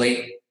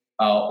usually,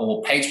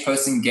 or page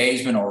post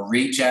engagement or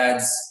reach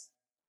ads.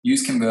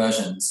 Use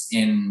conversions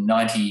in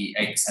 98%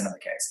 of the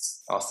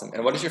cases. Awesome.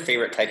 And what is your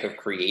favorite type of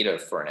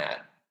creative for an ad?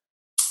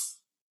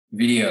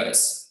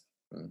 Videos.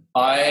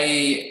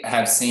 I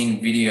have seen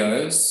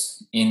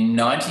videos in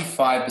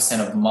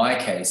 95% of my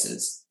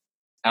cases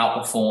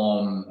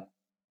outperform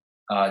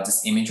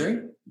just imagery.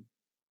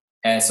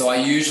 And so I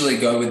usually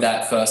go with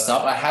that first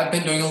up. I have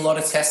been doing a lot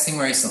of testing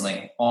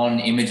recently on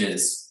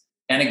images.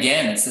 And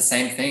again, it's the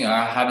same thing.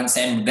 I haven't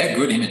seen, they're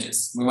good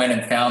images. We went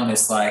and found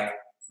this like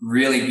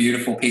really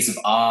beautiful piece of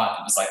art.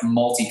 It was like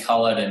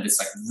multicolored and just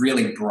like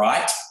really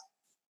bright.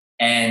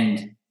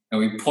 And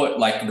we put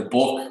like the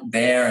book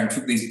there and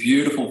took these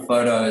beautiful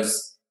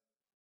photos.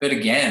 But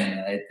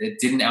again, it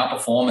didn't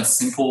outperform a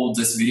simple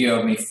just video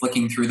of me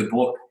flicking through the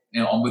book,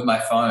 on with my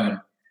phone.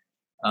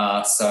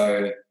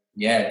 So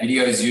yeah,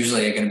 videos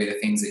usually are going to be the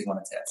things that you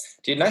want to test.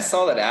 Dude, and I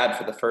saw that ad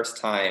for the first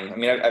time. I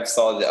mean, I've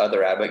saw the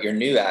other ad, but your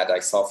new ad I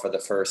saw for the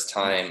first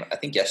time, I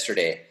think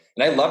yesterday.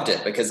 And I loved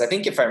it because I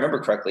think if I remember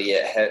correctly,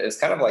 it was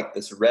kind of like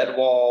this red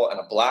wall and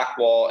a black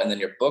wall, and then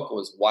your book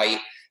was white.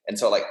 And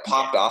so it like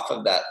popped off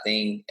of that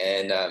thing.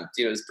 And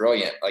dude, it was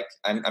brilliant. Like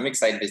I'm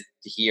excited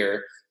to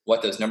hear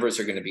what those numbers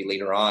are going to be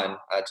later on,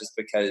 just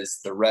because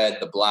the red,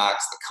 the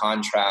blacks, the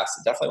contrast,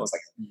 it definitely was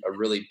like a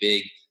really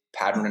big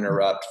pattern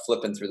interrupt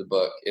flipping through the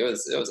book. It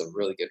was a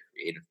really good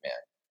creative, man.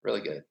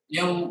 Really good.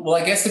 Yeah. Well,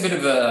 I guess a bit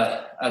of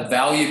a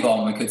value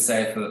bomb, we could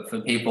say,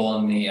 for people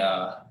in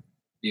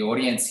the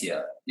audience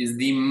here, is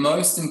the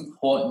most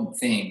important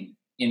thing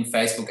in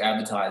Facebook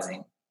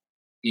advertising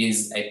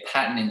is a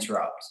pattern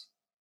interrupt.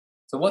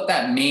 So what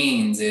that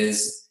means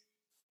is,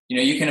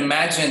 you can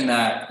imagine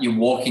that you're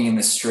walking in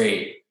the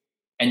street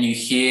and you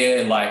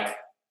hear like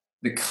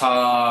the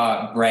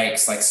car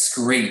brakes like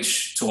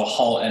screech to a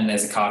halt and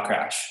there's a car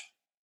crash.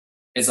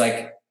 It's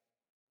like,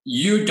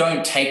 you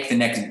don't take the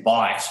next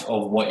bite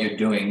of what you're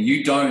doing.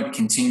 You don't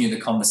continue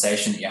the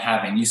conversation that you're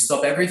having. You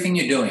stop everything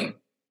you're doing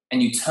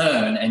and you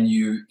turn and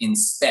you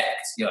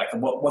inspect. You're like,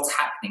 what's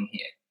happening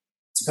here?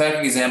 It's a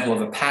perfect example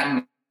of a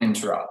pattern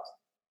interrupt.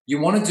 You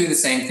want to do the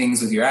same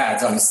things with your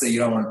ads. Obviously, you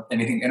don't want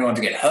anyone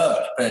to get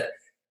hurt, but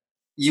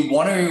you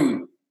want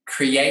to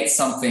create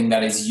something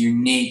that is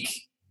unique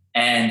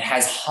and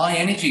has high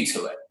energy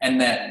to it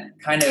and that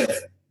kind of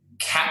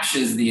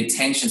captures the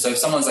attention. So if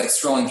someone's like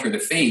scrolling through the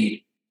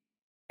feed,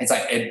 it's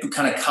like it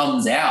kind of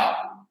comes out,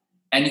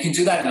 and you can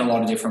do that in a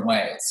lot of different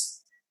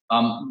ways.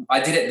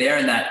 I did it there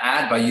in that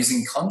ad by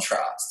using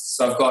contrast.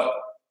 So I've got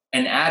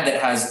an ad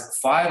that has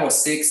 5 or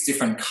 6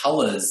 different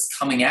colors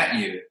coming at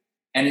you,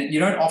 and you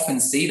don't often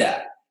see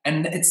that.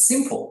 And it's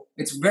simple.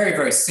 It's very,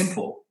 very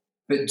simple.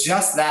 But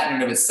just that in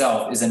and of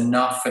itself is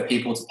enough for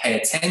people to pay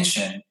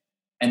attention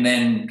and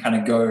then kind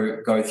of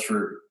go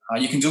through.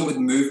 You can do it with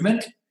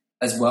movement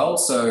as well.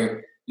 So,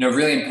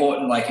 really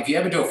important, like if you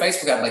ever do a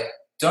Facebook ad, like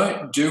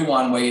don't do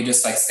one where you're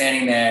just like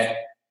standing there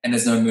and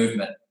there's no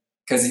movement,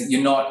 because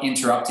you're not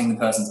interrupting the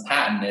person's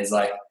pattern. There's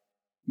like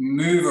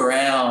move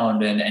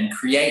around and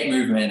create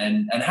movement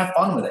and have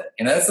fun with it.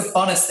 That's the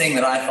funnest thing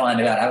that I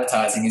find about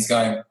advertising is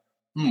going,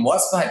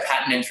 what's my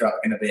pattern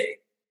interrupt going to be?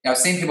 I've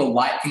seen people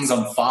light things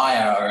on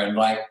fire and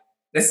like,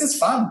 this is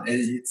fun.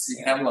 You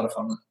can have a lot of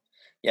fun with it.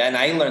 Yeah, and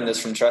I learned this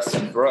from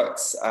Tristan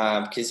Brooks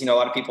because, a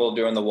lot of people are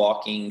doing the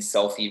walking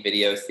selfie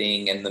video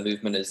thing and the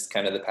movement is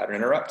kind of the pattern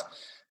interrupt.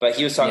 But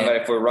he was talking about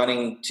if we're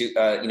running to,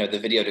 the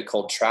video to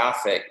cold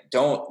traffic,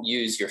 don't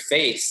use your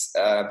face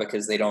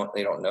because they don't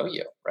know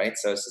you, right?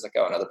 So it's just like,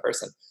 another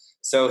person.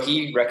 So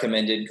he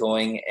recommended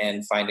going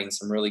and finding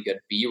some really good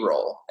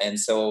B-roll. And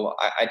so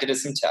I did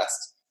some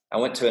tests. I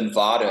went to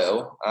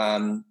Envato. I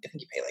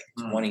think you pay like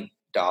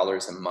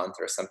 $20 a month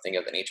or something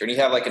of the nature. And you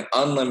have like an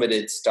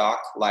unlimited stock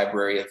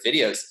library of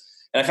videos.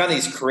 And I found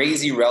these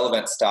crazy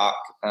relevant stock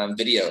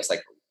videos,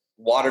 like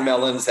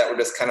watermelons that were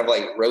just kind of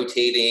like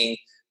rotating,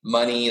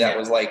 money that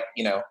was like,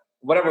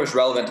 whatever was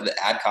relevant to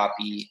the ad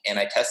copy. And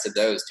I tested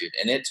those, dude.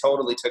 And it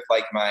totally took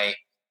like my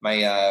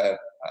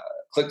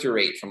click-through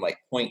rate from like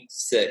 0.6,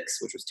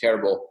 which was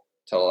terrible,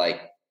 to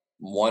like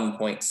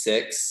 1.6,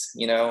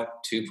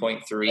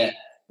 2.3,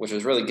 which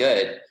was really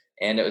good.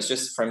 And it was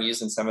just from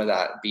using some of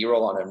that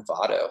B-roll on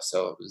Envato.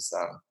 So it was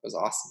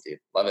awesome, dude.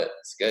 Love it.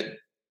 It's good.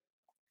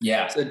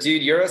 Yeah. So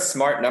dude, you're a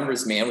smart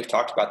numbers man. We've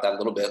talked about that a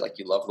little bit. Like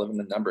you love living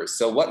the numbers.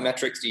 So what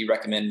metrics do you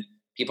recommend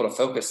people to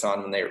focus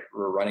on when they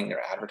were running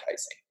their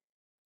advertising?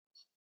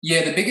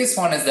 Yeah, the biggest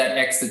one is that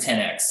X to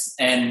 10X.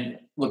 And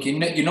look, you're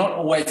not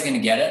always going to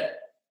get it,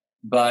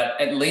 but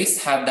at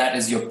least have that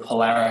as your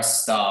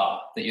Polaris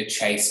star that you're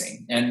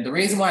chasing. And the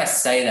reason why I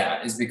say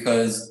that is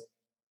because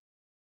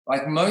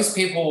like most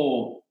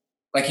people,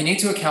 like you need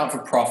to account for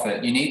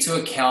profit. You need to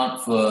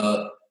account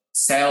for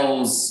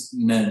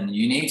salesmen.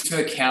 You need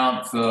to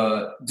account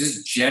for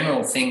just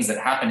general things that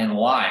happen in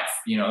life,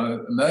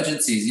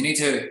 emergencies. You need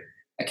to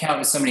account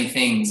for so many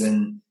things.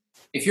 And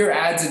if your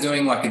ads are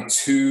doing like a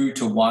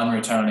 2-to-1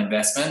 return on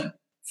investment,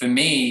 for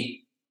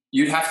me,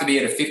 you'd have to be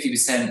at a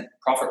 50%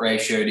 profit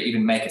ratio to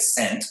even make a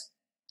cent.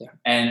 Yeah.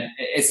 And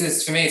it's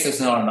just, for me, it's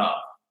just not enough.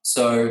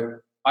 So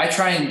I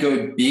try and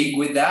go big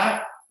with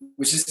that,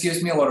 which just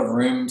gives me a lot of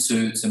room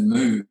to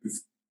move.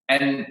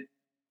 And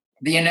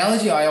the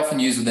analogy I often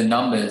use with the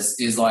numbers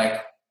is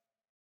like,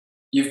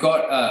 you've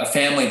got a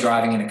family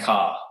driving in a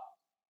car,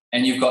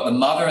 and you've got the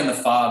mother and the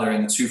father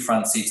in the two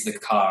front seats of the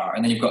car,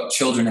 and then you've got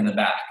children in the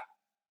back.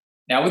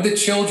 Now, with the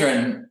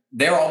children,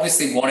 they're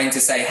obviously wanting to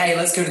say, hey,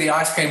 let's go to the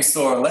ice cream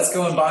store, let's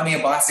go and buy me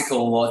a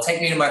bicycle, or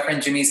take me to my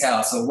friend Jimmy's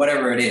house, or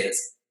whatever it is.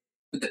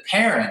 But the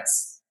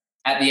parents,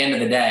 at the end of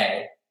the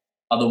day,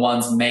 are the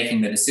ones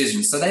making the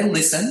decision. So they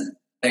listen,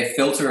 they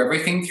filter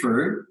everything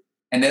through,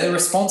 and they're the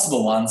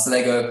responsible ones. So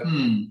they go,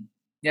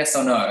 yes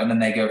or no, and then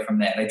they go from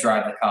there. They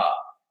drive the car.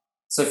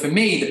 So for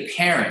me, the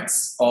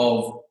parents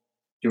of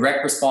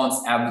direct response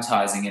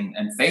advertising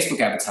and Facebook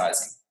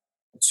advertising,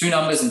 two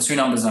numbers and two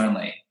numbers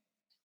only.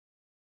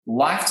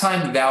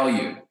 Lifetime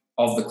value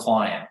of the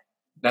client,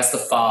 that's the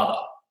father.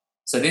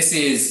 So this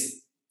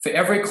is for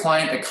every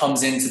client that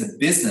comes into the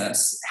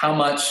business, how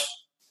much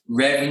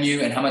revenue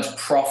and how much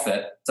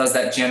profit does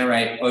that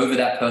generate over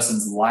that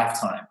person's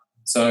lifetime?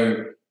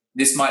 So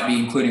this might be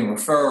including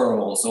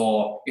referrals,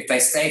 or if they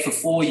stay for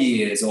 4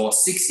 years or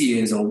 6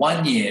 years or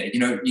 1 year,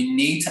 you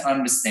need to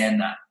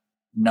understand that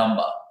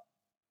number.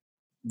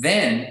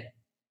 Then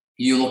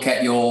you look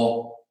at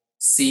your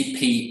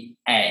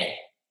CPA,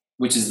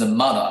 which is the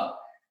mother,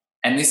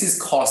 and this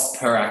is cost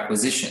per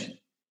acquisition.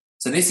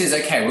 So this is,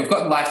 okay, we've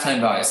got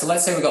lifetime value. So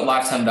let's say we've got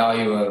lifetime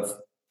value of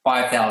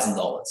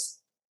 $5,000.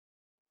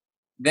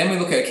 Then we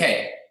look at,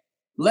 okay,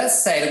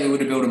 let's say that we were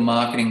to build a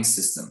marketing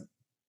system.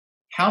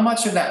 How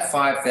much of that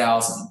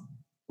 5,000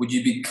 would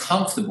you be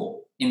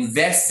comfortable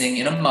investing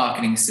in a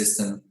marketing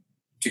system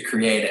to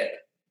create it?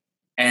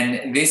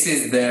 And this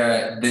is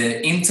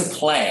the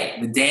interplay,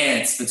 the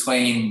dance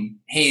between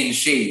he and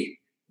she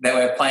that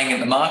we're playing at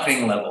the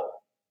marketing level.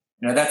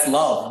 That's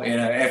love.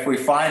 If we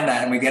find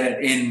that and we get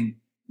it in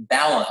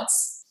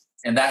balance,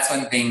 and that's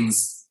when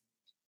things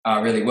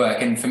really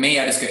work. And for me,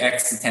 I just go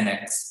X to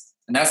 10X.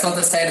 And that's not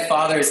to say the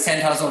father is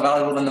 10 times more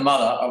valuable than the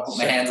mother. I'll put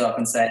my hands up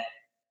and say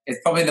it's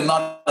probably the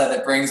mother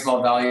that brings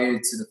more value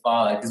to the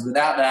father, because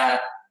without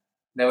that,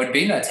 there would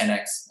be no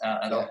 10X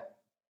at all.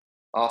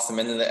 Awesome.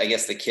 And then I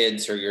guess the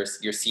kids are your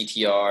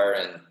CTR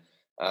and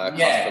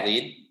cost per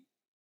lead.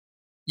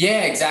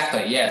 Yeah,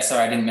 exactly. Yeah,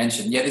 sorry, I didn't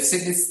mention. Yeah,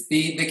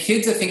 the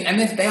kids are thinking, and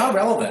they are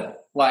relevant.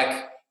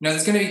 Like,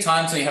 there's going to be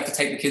times when you have to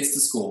take the kids to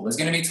school. There's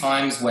going to be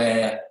times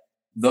where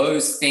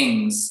those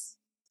things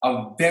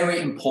are very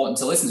important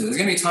to listen to. There's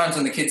going to be times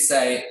when the kids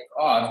say,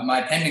 oh, my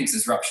appendix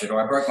is ruptured,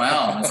 or I broke my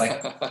arm. It's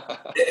like,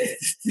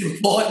 it's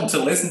important to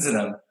listen to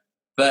them,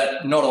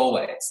 but not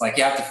always. Like,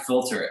 you have to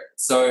filter it.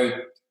 So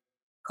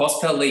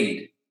cost per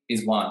lead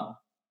is one.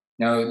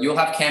 Now, you'll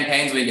have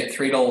campaigns where you get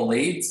 $3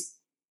 leads,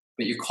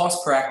 but your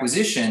cost per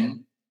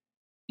acquisition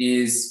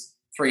is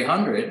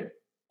 $300,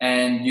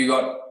 and you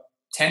got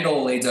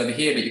 $10 leads over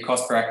here, but your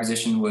cost per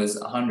acquisition was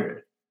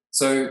 $100.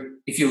 So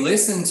if you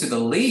listen to the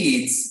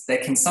leads, they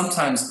can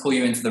sometimes pull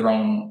you into the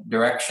wrong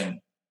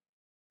direction.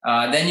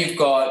 Then you've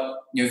got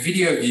your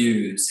video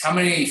views, how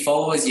many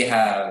followers you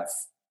have,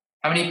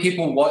 how many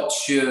people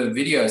watch your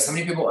videos, how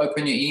many people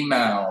open your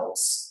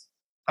emails,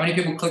 how many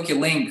people click your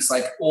links,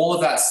 like all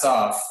of that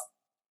stuff.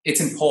 It's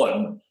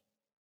important.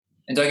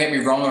 And don't get me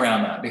wrong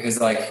around that,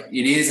 because like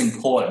it is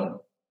important,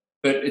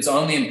 but it's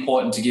only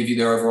important to give you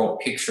the overall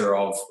picture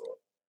of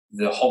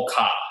the whole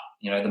car,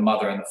 the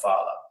mother and the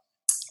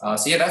father.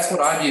 So yeah, that's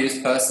what I've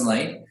used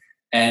personally.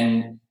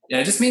 And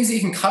it just means that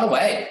you can cut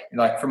away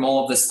from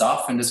all of this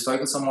stuff and just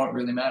focus on what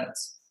really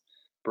matters.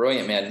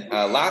 Brilliant, man.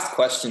 Last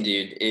question,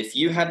 dude. If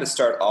you had to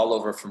start all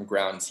over from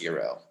ground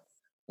zero,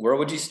 where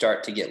would you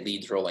start to get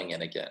leads rolling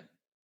in again?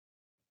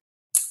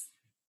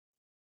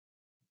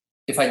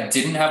 If I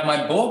didn't have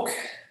my book,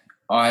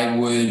 I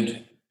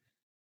would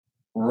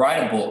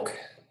write a book.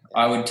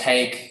 I would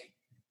take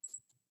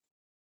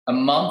a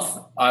month.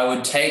 I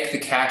would take the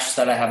cash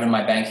that I have in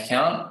my bank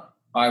account.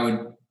 I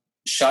would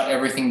shut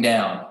everything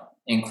down,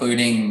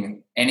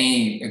 including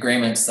any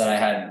agreements that I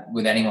had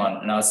with anyone.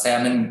 And I would say,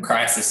 I'm in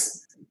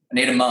crisis. I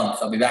need a month.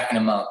 I'll be back in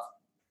a month.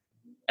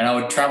 And I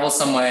would travel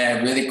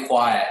somewhere really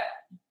quiet,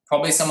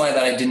 probably somewhere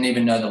that I didn't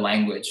even know the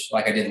language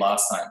like I did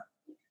last time.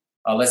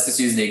 Let's just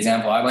use the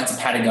example. I went to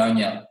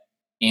Patagonia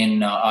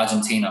in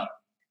Argentina,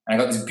 and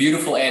I got this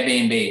beautiful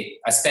Airbnb.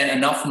 I spent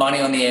enough money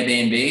on the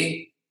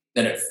Airbnb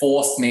that it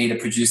forced me to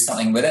produce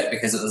something with it,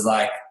 because it was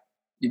like,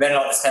 you better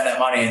not spend that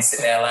money and sit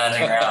there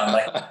lounging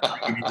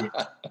around.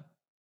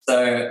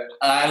 So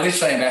I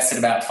literally invested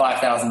about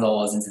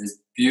 $5,000 into this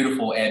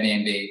beautiful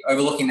Airbnb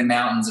overlooking the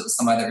mountains. It was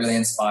somewhere that really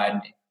inspired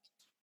me.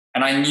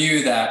 And I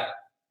knew that,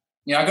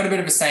 I got a bit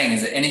of a saying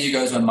is that energy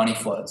goes where money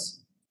flows.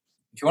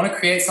 If you want to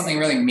create something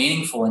really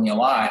meaningful in your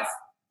life,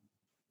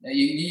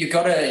 you've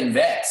got to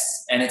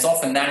invest. And it's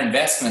often that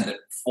investment that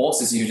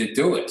forces you to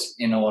do it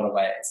in a lot of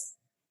ways.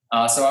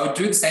 So I would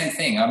do the same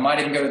thing. I might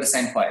even go to the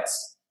same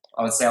place.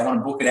 I would say, I want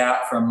to book it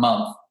out for a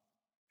month.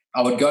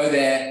 I would go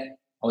there.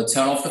 I would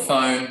turn off the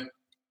phone.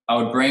 I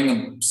would bring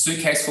a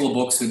suitcase full of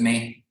books with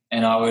me,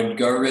 and I would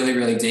go really,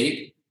 really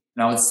deep,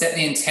 and I would set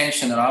the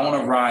intention that I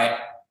want to write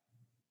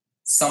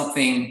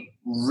something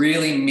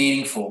really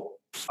meaningful.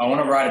 I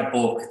want to write a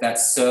book that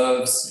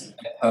serves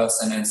a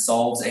person and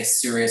solves a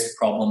serious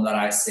problem that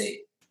I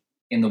see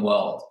in the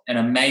world. And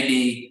it may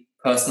be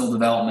personal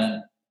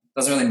development,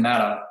 doesn't really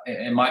matter.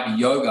 It might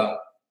be yoga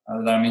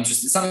that I'm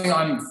interested in, something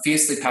I'm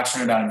fiercely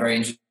passionate about and very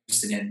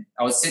interested in.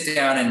 I would sit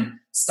down and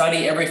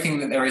study everything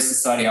that there is to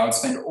study. I would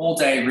spend all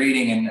day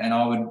reading, and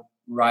I would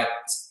write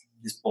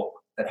this book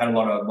that had a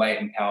lot of weight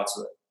and power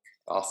to it.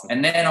 Awesome.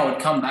 And then I would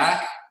come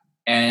back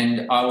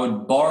and I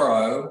would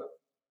borrow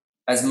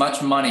as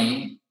much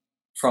money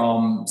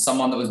from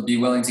someone that would be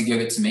willing to give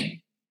it to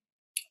me.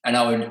 And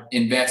I would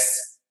invest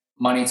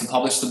money to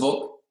publish the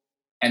book.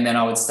 And then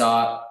I would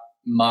start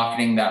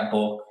marketing that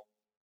book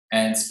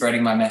and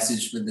spreading my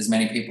message with as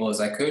many people as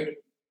I could.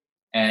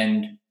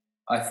 And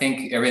I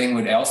think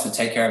everything else would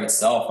take care of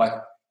itself. Like,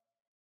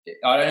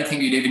 I don't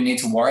think you'd even need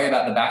to worry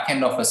about the back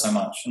end offer so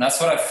much. And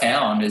that's what I've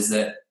found, is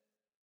that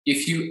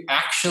if you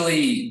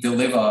actually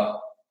deliver,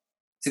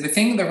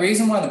 the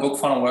reason why the book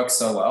funnel works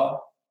so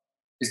well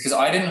is because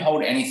I didn't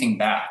hold anything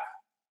back.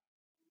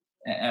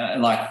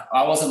 And like,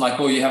 I wasn't like,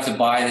 oh, you have to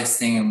buy this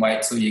thing and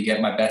wait till you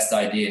get my best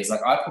ideas. Like,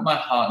 I put my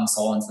heart and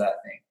soul into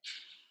that thing.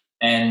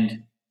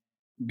 And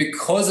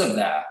because of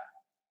that,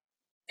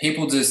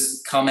 people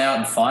just come out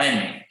and find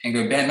me and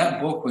go, Ben, that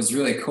book was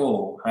really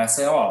cool. And I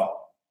say, oh,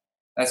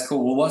 that's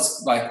cool. Well,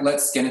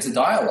 let's get into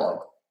dialogue.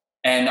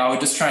 And I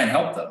would just try and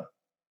help them.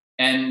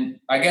 And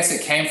I guess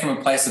it came from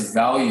a place of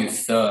value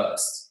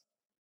first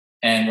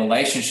and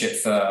relationship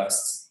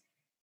first.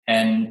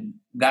 And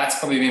that's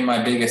probably been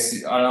my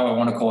biggest, I don't know if I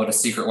want to call it a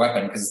secret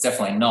weapon, because it's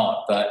definitely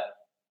not, but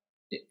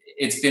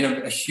it's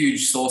been a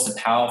huge source of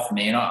power for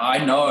me. And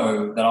I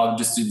know that I'll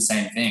just do the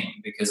same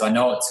thing because I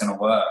know it's going to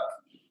work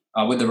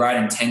with the right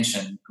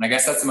intention. And I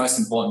guess that's the most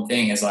important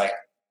thing, is like,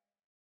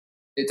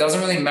 it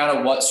doesn't really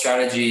matter what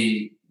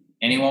strategy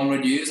anyone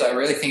would use. I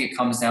really think it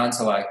comes down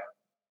to like,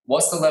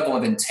 what's the level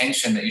of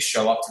intention that you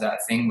show up to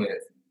that thing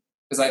with?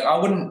 Because like, I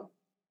wouldn't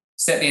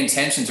set the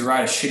intention to write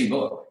a shitty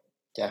book.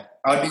 Yeah.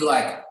 I would be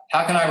like,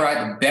 how can I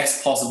write the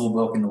best possible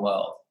book in the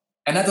world?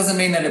 And that doesn't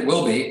mean that it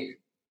will be,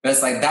 but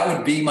it's like, that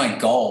would be my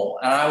goal.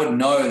 And I would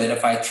know that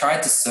if I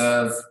tried to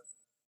serve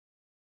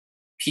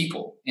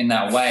people in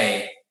that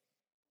way,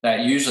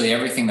 that usually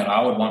everything that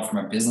I would want from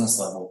a business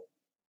level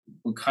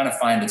would kind of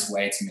find its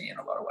way to me in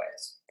a lot of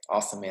ways.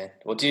 Awesome, man.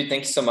 Well, dude,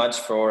 thank you so much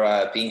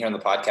for being here on the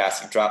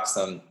podcast. You've dropped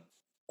some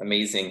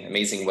amazing,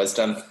 amazing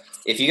wisdom.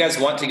 If you guys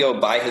want to go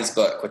buy his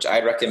book, which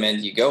I'd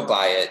recommend you go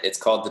buy it, it's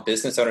called The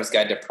Business Owner's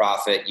Guide to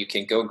Profit. You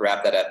can go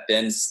grab that at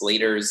Ben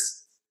Slater's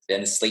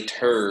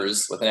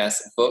with an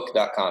S,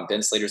 book.com,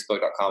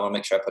 benslatersbook.com. I'll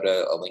make sure I put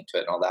a link to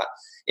it and all that.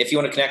 If you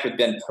want to connect with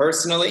Ben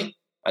personally,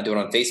 I do it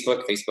on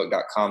Facebook,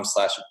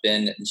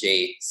 facebook.com/Ben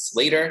J.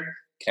 Slater.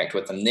 Connect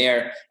with them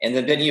there. And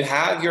then, Ben, you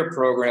have your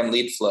program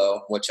Lead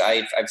Flow, which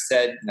I've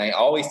said, and I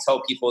always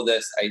tell people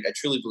this, I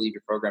truly believe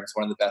your program is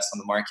one of the best on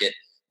the market.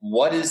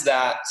 What is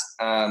that,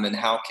 and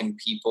how can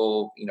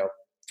people,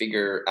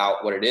 figure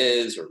out what it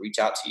is or reach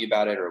out to you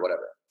about it or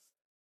whatever?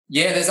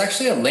 Yeah, there's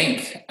actually a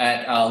link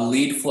at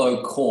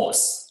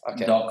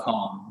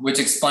leadflowcourse.com, which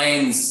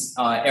explains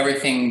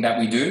everything that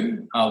we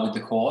do with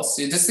the course.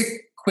 Just a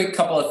quick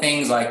couple of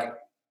things, like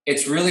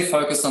it's really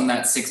focused on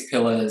that 6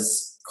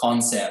 pillars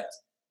concept.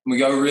 We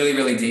go really,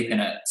 really deep in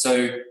it.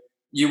 So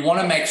you want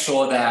to make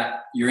sure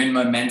that you're in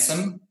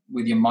momentum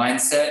with your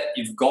mindset.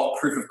 You've got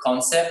proof of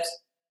concept.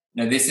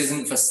 This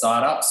isn't for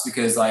startups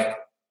because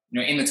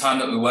in the time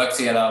that we work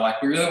together,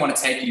 we really want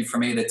to take you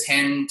from either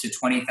 10 to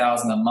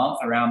 20,000 a month,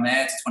 around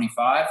there, to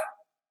 25,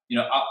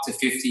 up to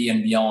 50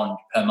 and beyond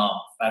per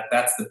month.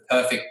 That's the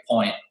perfect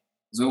point.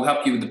 Because we'll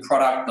help you with the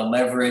product, the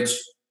leverage,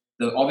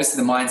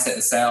 obviously the mindset,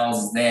 the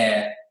sales is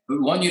there. But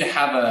we want you to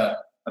have a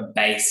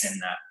base in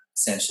that,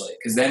 essentially,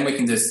 because then we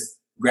can just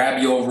grab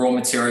your raw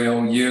material,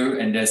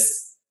 and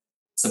just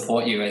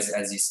support you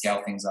as you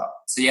scale things up.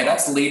 So yeah,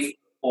 that's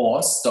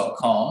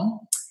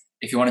leadcourse.com.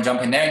 If you want to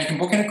jump in there, and you can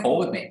book in a call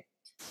with me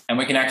and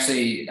we can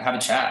actually have a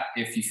chat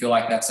if you feel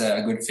like that's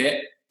a good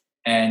fit.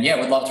 And yeah,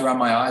 we'd love to run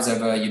my eyes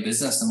over your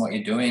business and what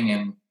you're doing.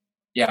 And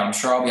yeah, I'm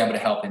sure I'll be able to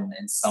help in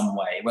some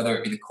way, whether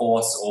it be the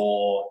course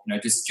or,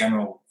 just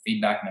general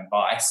feedback and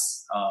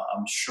advice.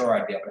 I'm sure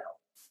I'd be able to help.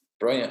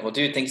 Brilliant. Well,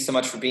 dude, thank you so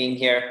much for being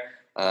here.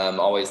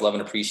 Always love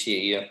and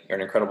appreciate you. You're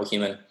an incredible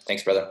human.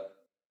 Thanks, brother.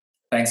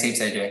 Thanks heaps,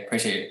 AJ.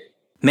 Appreciate it.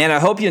 Man, I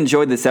hope you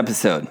enjoyed this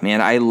episode. Man,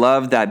 I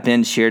love that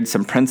Ben shared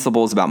some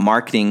principles about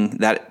marketing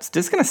that's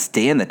just going to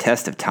stand the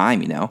test of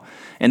time,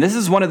 And this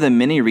is one of the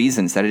many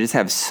reasons that I just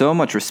have so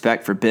much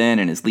respect for Ben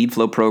and his Lead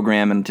Flow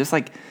program, and just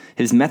like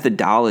his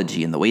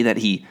methodology and the way that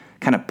he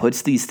kind of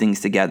puts these things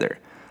together.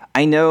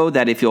 I know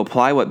that if you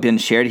apply what Ben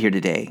shared here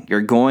today, you're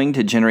going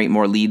to generate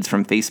more leads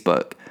from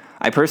Facebook.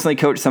 I personally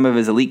coach some of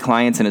his elite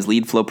clients in his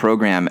lead flow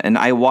program, and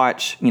I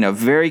watch,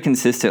 very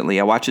consistently,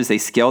 I watch as they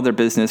scale their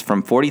business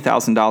from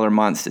 $40,000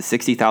 months to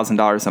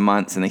 $60,000 a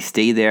month, and they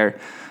stay there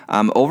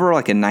over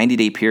like a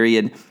 90-day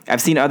period. I've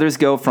seen others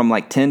go from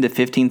like $10,000 to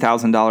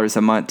 $15,000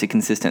 a month to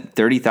consistent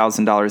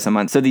 $30,000 a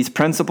month. So these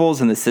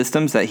principles and the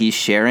systems that he's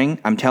sharing,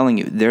 I'm telling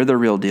you, they're the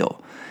real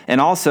deal.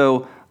 And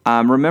also,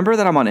 remember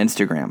that I'm on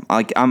Instagram.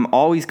 Like, I'm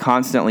always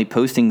constantly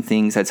posting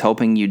things that's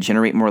helping you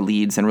generate more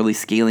leads and really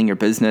scaling your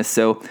business.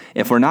 So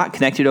if we're not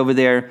connected over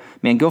there,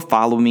 man, go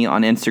follow me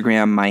on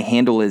Instagram. My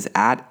handle is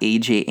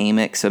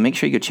 @AJ So make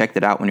sure you go check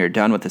that out when you're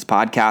done with this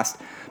podcast,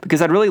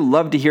 because I'd really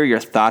love to hear your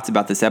thoughts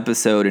about this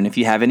episode. And if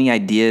you have any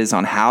ideas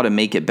on how to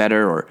make it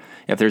better, or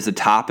if there's a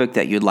topic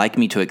that you'd like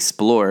me to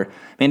explore,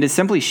 man, just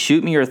simply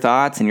shoot me your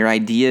thoughts and your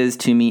ideas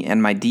to me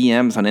in my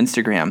DMs on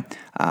Instagram.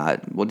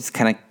 We'll just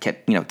kind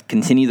of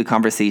continue the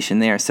conversation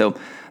there. So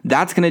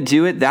that's going to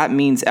do it. That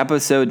means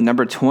episode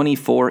number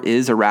 24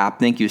 is a wrap.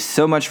 Thank you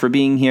so much for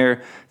being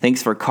here.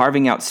 Thanks for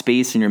carving out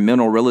space in your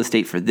mental real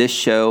estate for this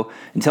show.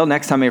 Until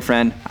next time, my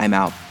friend, I'm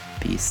out.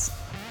 Peace.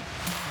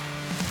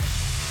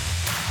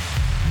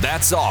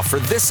 That's all for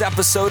this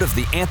episode of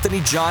the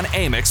Anthony John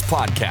Amyx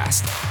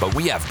podcast. But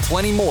we have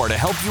plenty more to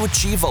help you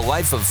achieve a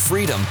life of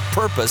freedom,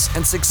 purpose,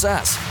 and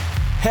success.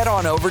 Head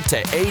on over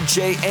to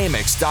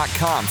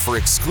ajamyx.com for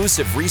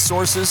exclusive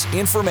resources,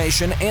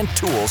 information, and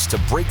tools to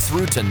break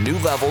through to new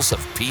levels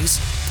of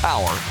peace,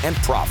 power, and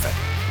profit.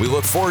 We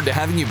look forward to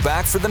having you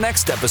back for the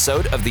next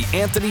episode of the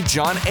Anthony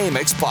John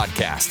Amyx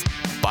podcast.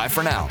 Bye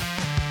for now.